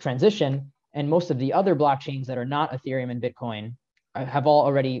transition. And most of the other blockchains that are not Ethereum and Bitcoin have all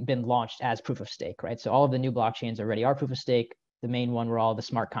already been launched as proof of stake, right? So all of the new blockchains already are proof of stake. The main one where all the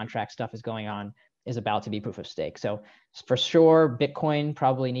smart contract stuff is going on is about to be proof of stake. So for sure, Bitcoin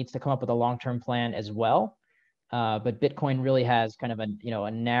probably needs to come up with a long-term plan as well. But Bitcoin really has kind of a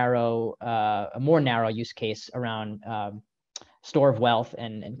more narrow use case around store of wealth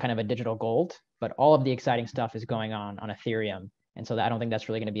and kind of a digital gold. But all of the exciting stuff is going on Ethereum. And so I don't think that's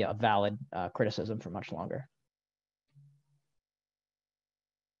really going to be a valid criticism for much longer.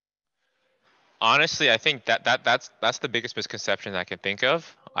 Honestly, I think that's the biggest misconception I can think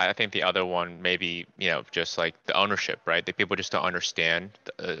of. I think the other one maybe, just like the ownership, right? That people just don't understand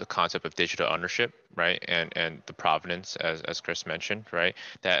the concept of digital ownership, right? And the provenance, as Chris mentioned, right?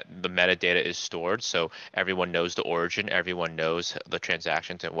 That the metadata is stored, so everyone knows the origin, everyone knows the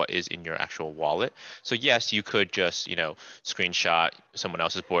transactions and what is in your actual wallet. So yes, you could just, screenshot someone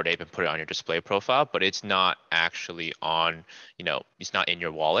else's Bored Ape and put it on your display profile, but it's not actually on, it's not in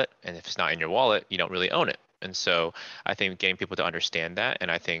your wallet. And if it's not in your wallet, you don't really own it. And so I think getting people to understand that, and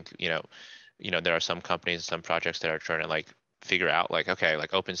I think there are some companies, some projects that are trying to like figure out like, okay,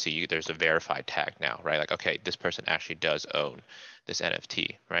 like OpenSea, there's a verified tag now, right? Like, okay, this person actually does own this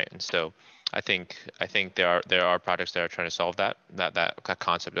NFT, right? And so I think there are projects that are trying to solve that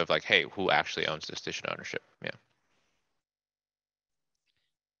concept of like, hey, who actually owns this digital ownership? Yeah.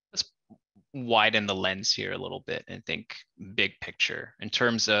 Widen the lens here a little bit and think big picture in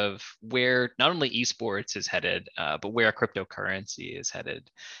terms of where not only esports is headed, but where cryptocurrency is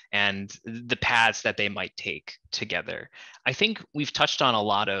headed and the paths that they might take together. I think we've touched on a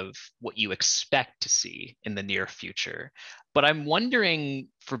lot of what you expect to see in the near future, but I'm wondering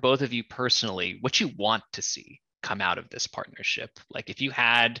for both of you personally, what you want to see come out of this partnership. Like if you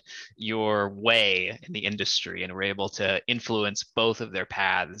had your way in the industry and were able to influence both of their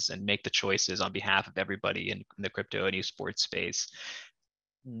paths and make the choices on behalf of everybody in the crypto and esports space,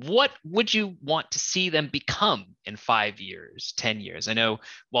 what would you want to see them become in 5 years, 10 years? I know,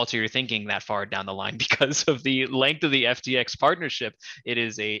 Walter, you're thinking that far down the line because of the length of the FTX partnership. It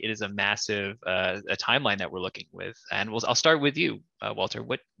is a massive a timeline that we're looking with. And I'll start with you, Walter.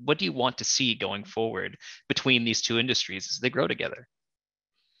 What do you want to see going forward between these two industries as they grow together?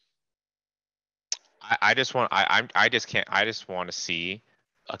 I just want I just want to see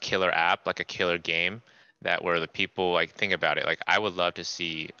a killer app, like a killer game that where the people like think about it. Like I would love to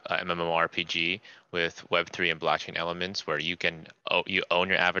see a MMORPG with Web3 and blockchain elements where you own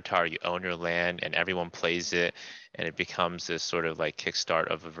your avatar, you own your land, and everyone plays it, and it becomes this sort of like kickstart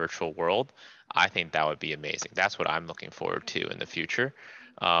of a virtual world. I think that would be amazing. That's what I'm looking forward to in the future.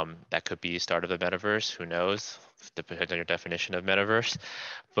 That could be start of the metaverse. Who knows? Depends on your definition of metaverse.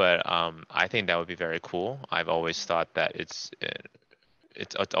 But I think that would be very cool. I've always thought that it's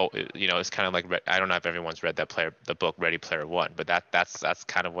kind of like I don't know if everyone's read the book Ready Player One, but that's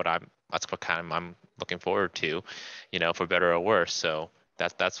kind of what I'm looking forward to, for better or worse. So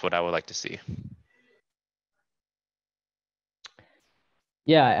that's what I would like to see.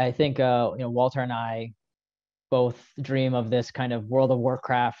 Yeah, I think Walter and I both dream of this kind of World of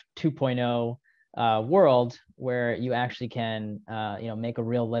Warcraft 2.0 world where you actually can make a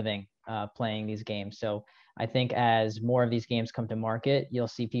real living playing these games. So I think as more of these games come to market, you'll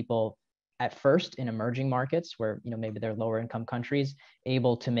see people at first in emerging markets where maybe they're lower income countries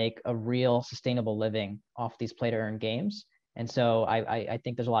able to make a real sustainable living off these play to earn games. And so I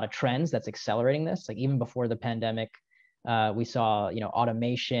think there's a lot of trends that's accelerating this. Like even before the pandemic, we saw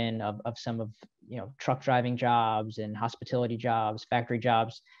automation of some of truck driving jobs and hospitality jobs, factory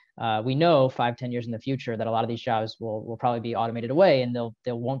jobs. We know 5-10 years in the future that a lot of these jobs will probably be automated away, and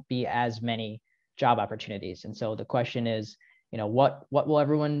there won't be as many job opportunities. And so the question is, what will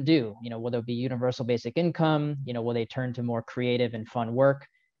everyone do? Will there be universal basic income? Will they turn to more creative and fun work?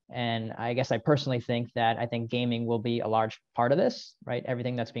 And I guess I personally think gaming will be a large part of this, right?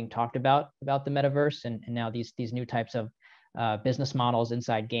 Everything that's being talked about the metaverse and now these new types of business models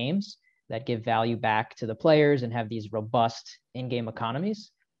inside games that give value back to the players and have these robust in-game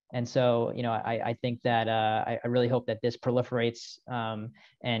economies. And so, I think that I really hope that this proliferates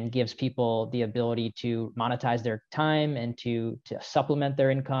and gives people the ability to monetize their time and to supplement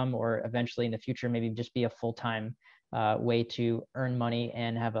their income, or eventually in the future, maybe just be a full-time way to earn money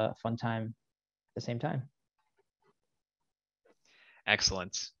and have a fun time at the same time.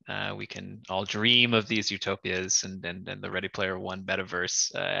 Excellent. We can all dream of these utopias and the Ready Player One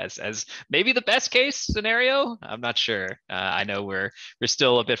metaverse as maybe the best case scenario. I'm not sure. I know we're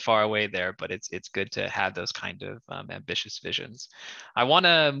still a bit far away there, but it's good to have those kind of ambitious visions. I want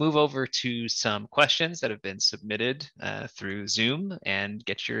to move over to some questions that have been submitted through Zoom and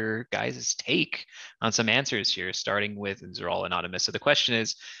get your guys' take on some answers here, starting with, these are all anonymous. So the question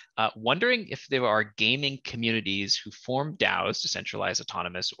is, wondering if there are gaming communities who form DAOs, decentralized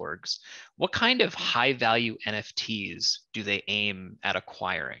autonomous orgs, what kind of high value NFTs do they aim at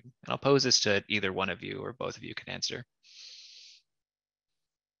acquiring? And I'll pose this to either one of you or both of you can answer.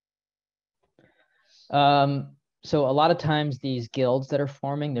 So a lot of times these guilds that are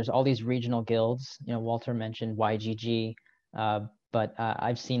forming, there's all these regional guilds. Walter mentioned YGG, but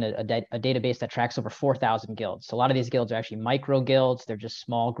I've seen a database that tracks over 4,000 guilds. So a lot of these guilds are actually micro guilds. They're just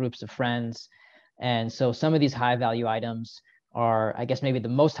small groups of friends. And so some of these high value items are, I guess maybe the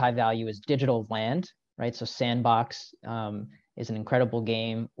most high value is digital land, right? So Sandbox is an incredible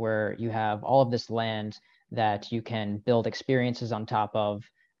game where you have all of this land that you can build experiences on top of.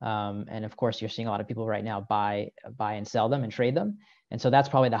 And of course, you're seeing a lot of people right now buy and sell them and trade them. And so that's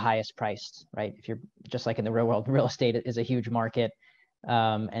probably the highest priced, right? If you're just like in the real world, real estate is a huge market.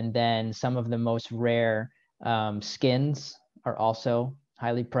 And then some of the most rare skins are also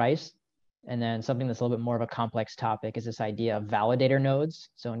highly priced. And then something that's a little bit more of a complex topic is this idea of validator nodes.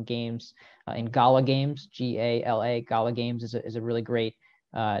 So in games, in Gala Games, Gala, Gala Games is a really great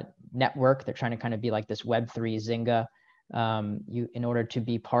network. They're trying to kind of be like this Web3 Zynga. In order to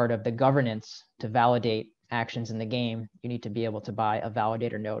be part of the governance to validate actions in the game, you need to be able to buy a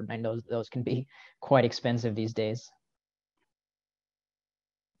validator node. And I know those can be quite expensive these days.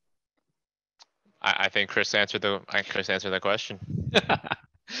 I think Chris answered that question.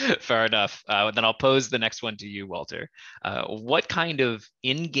 Fair enough. Then I'll pose the next one to you, Walter. What kind of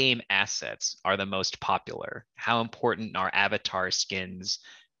in-game assets are the most popular? How important are avatar skins,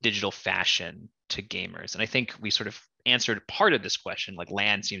 digital fashion to gamers? And I think we sort of answered part of this question, like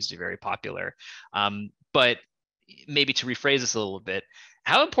land seems to be very popular. But maybe to rephrase this a little bit,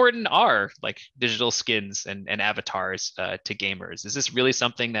 how important are like digital skins and avatars to gamers? Is this really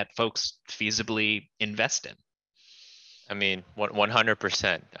something that folks feasibly invest in? I mean,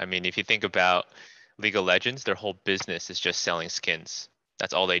 100%. I mean, if you think about League of Legends, their whole business is just selling skins.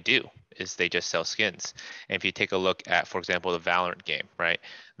 That's all they do, is they just sell skins. And if you take a look at, for example, the Valorant game, right?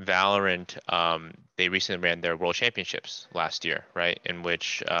 Valorant, they recently ran their World Championships last year, right? In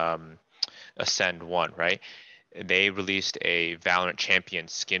which Ascend won, right? They released a Valorant Champion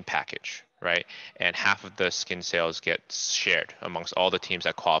skin package, right? And half of the skin sales get shared amongst all the teams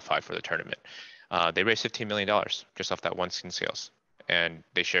that qualify for the tournament. They raised $15 million just off that one skin sales. And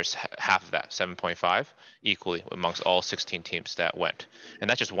they share half of that, 7.5, equally amongst all 16 teams that went. And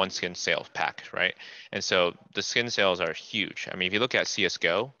that's just one skin sales pack, right? And so the skin sales are huge. I mean, if you look at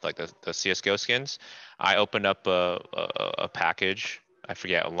CSGO, like the CSGO skins, I opened up a package, I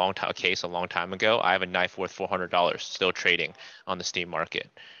forget, a long time ago. I have a knife worth $400 still trading on the Steam market,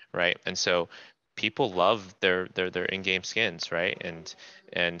 right? And so people love their in-game skins, right?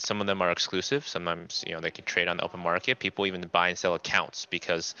 And some of them are exclusive. Sometimes, they can trade on the open market. People even buy and sell accounts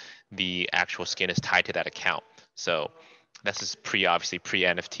because the actual skin is tied to that account. So this is obviously pre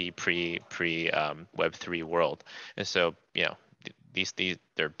NFT, pre Web3 world. And so,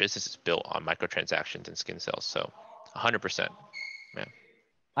 their business is built on microtransactions and skin sales. So 100%, man.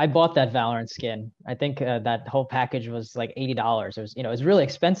 I bought that Valorant skin. I think that whole package was like $80. It was, it was really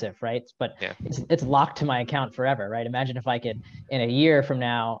expensive, right? But yeah, it's locked to my account forever, right? Imagine if I could, in a year from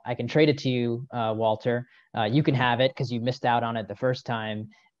now, I can trade it to you, Walter. You can have it because you missed out on it the first time,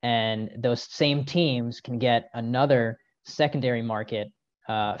 and those same teams can get another secondary market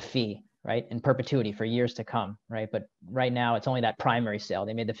fee, right, in perpetuity for years to come, right? But right now, it's only that primary sale.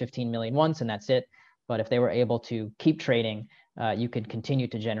 They made the 15 million once, and that's it. But if they were able to keep trading, you could continue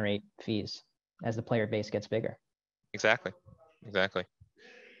to generate fees as the player base gets bigger. Exactly. We've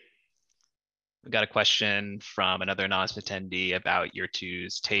got a question from another anonymous attendee about your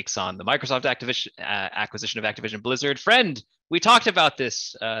two's takes on the Microsoft acquisition of Activision Blizzard. Friend, we talked about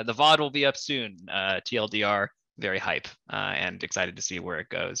this. The VOD will be up soon. TLDR, very hype and excited to see where it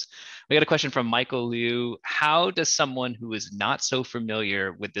goes. We got a question from Michael Liu. How does someone who is not so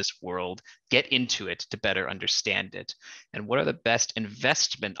familiar with this world get into it to better understand it? And what are the best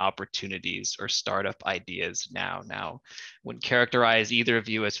investment opportunities or startup ideas now? Now, wouldn't characterize either of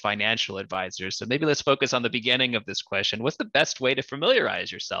you as financial advisors. So maybe let's focus on the beginning of this question. What's the best way to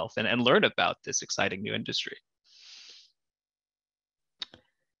familiarize yourself and learn about this exciting new industry?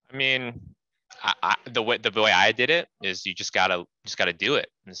 I mean, the way I did it is you just gotta do it.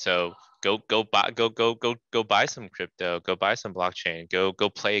 And so go buy some crypto, go buy some blockchain, go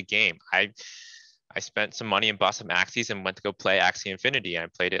play a game. I spent some money and bought some Axies and went to go play Axie Infinity. I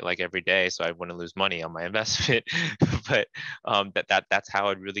played it like every day, so I wouldn't lose money on my investment. But that's how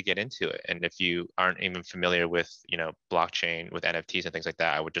I'd really get into it. And if you aren't even familiar with blockchain, with NFTs and things like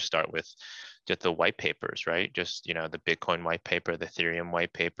that, I would just start with just the white papers, right? Just the Bitcoin white paper, the Ethereum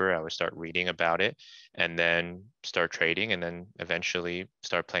white paper. I would start reading about it, and then start trading, and then eventually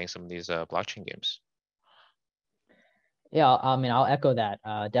start playing some of these blockchain games. Yeah, I mean, I'll echo that.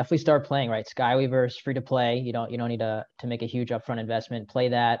 Definitely start playing, right? Skyweaver is free to play. You don't need to make a huge upfront investment. Play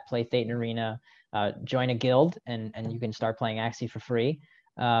that, play Thetan Arena, join a guild, and you can start playing Axie for free.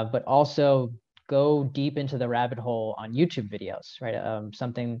 But also go deep into the rabbit hole on YouTube videos, right?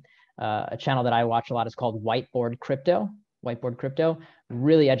 A channel that I watch a lot is called Whiteboard Crypto. Whiteboard Crypto,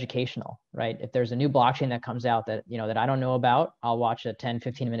 really educational, right? If there's a new blockchain that comes out that that I don't know about, I'll watch a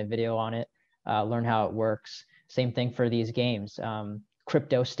 10-15 minute video on it, learn how it works. Same thing for these games.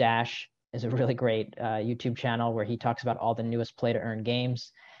 Crypto Stash is a really great YouTube channel where he talks about all the newest play to earn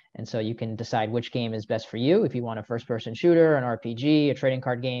games. And so you can decide which game is best for you. If you want a first person shooter, an RPG, a trading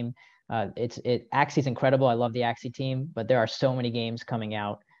card game, Axie's incredible. I love the Axie team, but there are so many games coming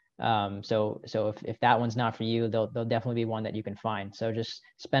out. So if that one's not for you, there'll definitely be one that you can find. So just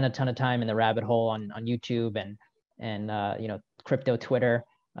spend a ton of time in the rabbit hole on YouTube and crypto Twitter,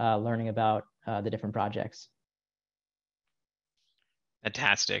 learning about the different projects.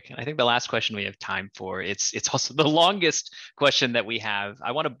 Fantastic. And I think the last question we have time for, it's also the longest question that we have.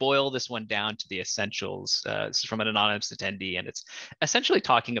 I want to boil this one down to the essentials. This is from an anonymous attendee, and it's essentially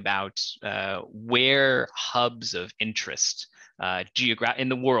talking about where hubs of interest in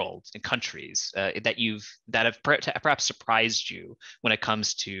the world, in countries that have perhaps surprised you when it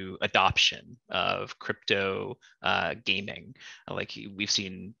comes to adoption of crypto gaming. Like we've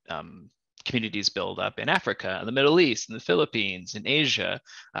seen communities build up in Africa, in the Middle East, in the Philippines, in Asia.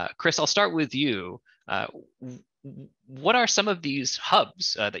 Chris, I'll start with you. What are some of these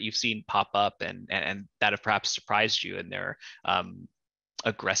hubs that you've seen pop up and that have perhaps surprised you in their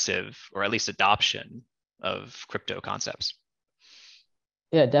aggressive or at least adoption of crypto concepts?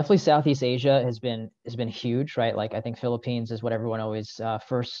 Yeah, definitely Southeast Asia has been huge, right? Like I think Philippines is what everyone always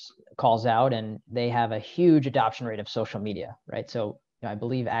first calls out, and they have a huge adoption rate of social media, right? So I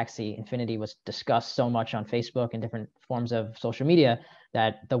believe Axie Infinity was discussed so much on Facebook and different forms of social media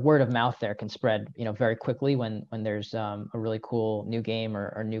that the word of mouth there can spread, very quickly when there's a really cool new game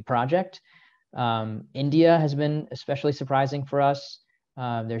or new project. India has been especially surprising for us.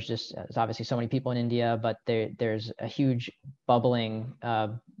 There's obviously so many people in India, but there's a huge bubbling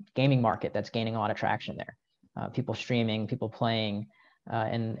gaming market that's gaining a lot of traction there. People streaming, people playing,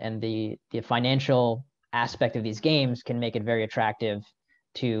 and the financial aspect of these games can make it very attractive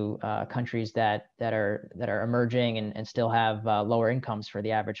to countries that are emerging and still have lower incomes for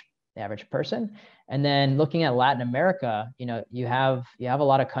the average person. And then looking at Latin America, you have a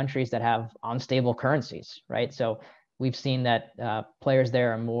lot of countries that have unstable currencies, right? So we've seen that players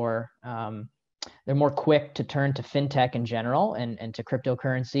there are more they're more quick to turn to fintech in general and to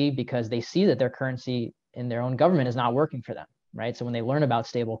cryptocurrency because they see that their currency in their own government is not working for them. Right. So when they learn about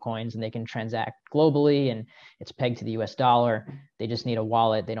stable coins and they can transact globally and it's pegged to the US dollar, they just need a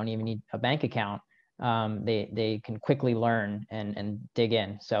wallet. They don't even need a bank account. They can quickly learn and dig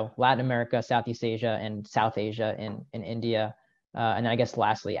in. So Latin America, Southeast Asia, and South Asia in India. And I guess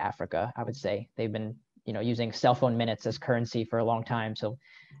lastly, Africa, I would say they've been, using cell phone minutes as currency for a long time. So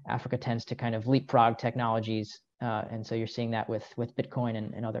Africa tends to kind of leapfrog technologies. And so you're seeing that with Bitcoin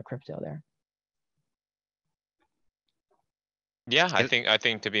and other crypto there. Yeah, I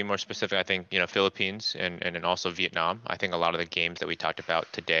think to be more specific, I think Philippines and then also Vietnam. I think a lot of the games that we talked about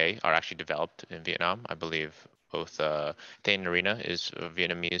today are actually developed in Vietnam. I believe both Thetan Arena is a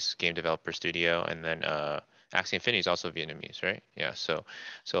Vietnamese game developer studio, and then Axie Infinity is also Vietnamese, right? Yeah, so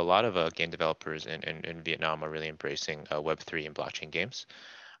a lot of game developers in Vietnam are really embracing Web3 and blockchain games.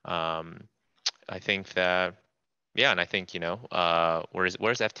 I think that and I think where's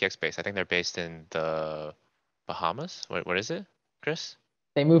FTX based? I think they're based in the Bahamas. What is it, Chris?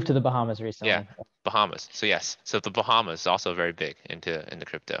 They moved to the Bahamas recently. Yeah, Bahamas. So yes, so the Bahamas is also very big into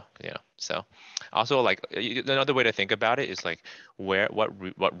crypto. So also like another way to think about it is like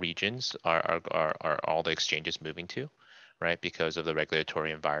what regions are all the exchanges moving to, right? Because of the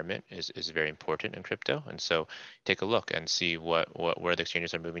regulatory environment is very important in crypto, and so take a look and see where the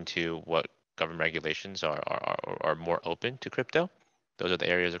exchanges are moving to, what government regulations are more open to crypto. Those are the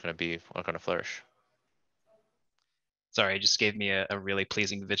areas that are going to flourish. Sorry, it just gave me a really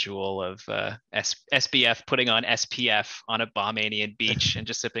pleasing visual of SBF putting on SPF on a Bahmanian beach and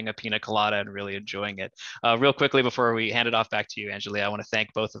just sipping a pina colada and really enjoying it. Real quickly, before we hand it off back to you, Anjali, I want to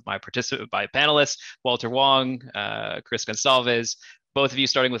thank both of my panelists, Walter Wang, Chris Gonsalves. Both of you,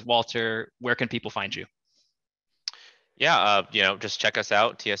 starting with Walter, where can people find you? Yeah, just check us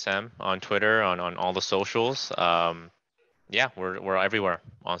out, TSM, on Twitter, on all the socials. Yeah, we're everywhere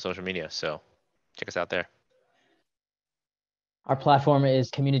on social media, so check us out there. Our platform is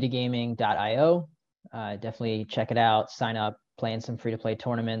communitygaming.io. Definitely check it out, sign up, play in some free-to-play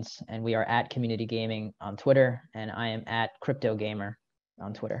tournaments, and we are at Community Gaming on Twitter, and I am at Crypto Gamer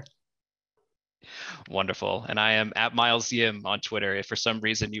on Twitter. Wonderful. And I am at Miles Yim on Twitter. If for some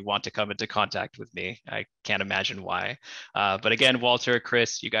reason you want to come into contact with me, I can't imagine why. But again, Walter,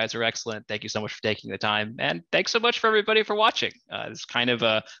 Chris, you guys are excellent. Thank you so much for taking the time. And thanks so much for everybody for watching. It's kind of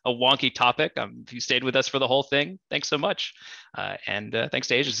a wonky topic. If you stayed with us for the whole thing, thanks so much. And thanks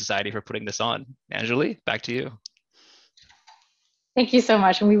to Asia Society for putting this on. Anjali, back to you. Thank you so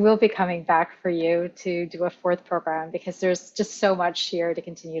much. And we will be coming back for you to do a fourth program because there's just so much here to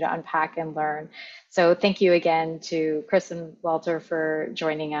continue to unpack and learn. So thank you again to Chris and Walter for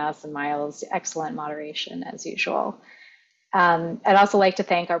joining us, and Miles, excellent moderation as usual. I'd also like to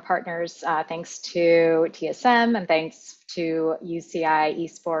thank our partners. Thanks to TSM and thanks to UCI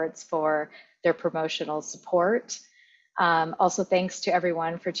Esports for their promotional support. Also, thanks to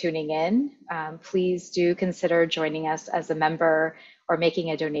everyone for tuning in. Please do consider joining us as a member or making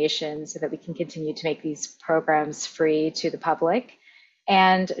a donation so that we can continue to make these programs free to the public.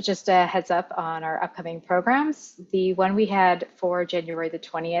 And just a heads up on our upcoming programs. The one we had for January the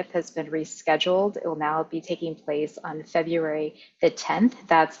 20th has been rescheduled. It will now be taking place on February the 10th.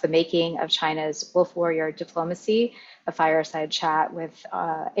 That's the making of China's Wolf Warrior Diplomacy, a fireside chat with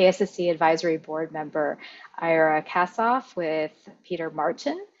ASSC Advisory Board member Ira Kassoff with Peter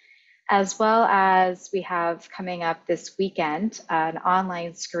Martin, as well as we have coming up this weekend an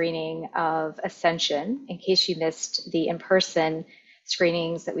online screening of Ascension. In case you missed the in-person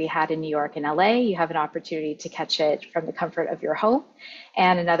screenings that we had in New York and LA, you have an opportunity to catch it from the comfort of your home.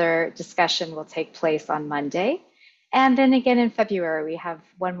 And another discussion will take place on Monday. And then again in February, we have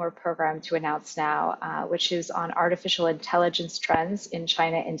one more program to announce now, which is on artificial intelligence trends in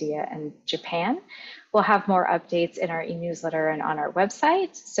China, India, and Japan. We'll have more updates in our e-newsletter and on our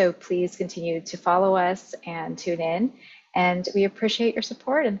website. So please continue to follow us and tune in. And we appreciate your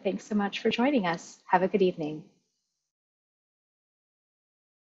support, and thanks so much for joining us. Have a good evening.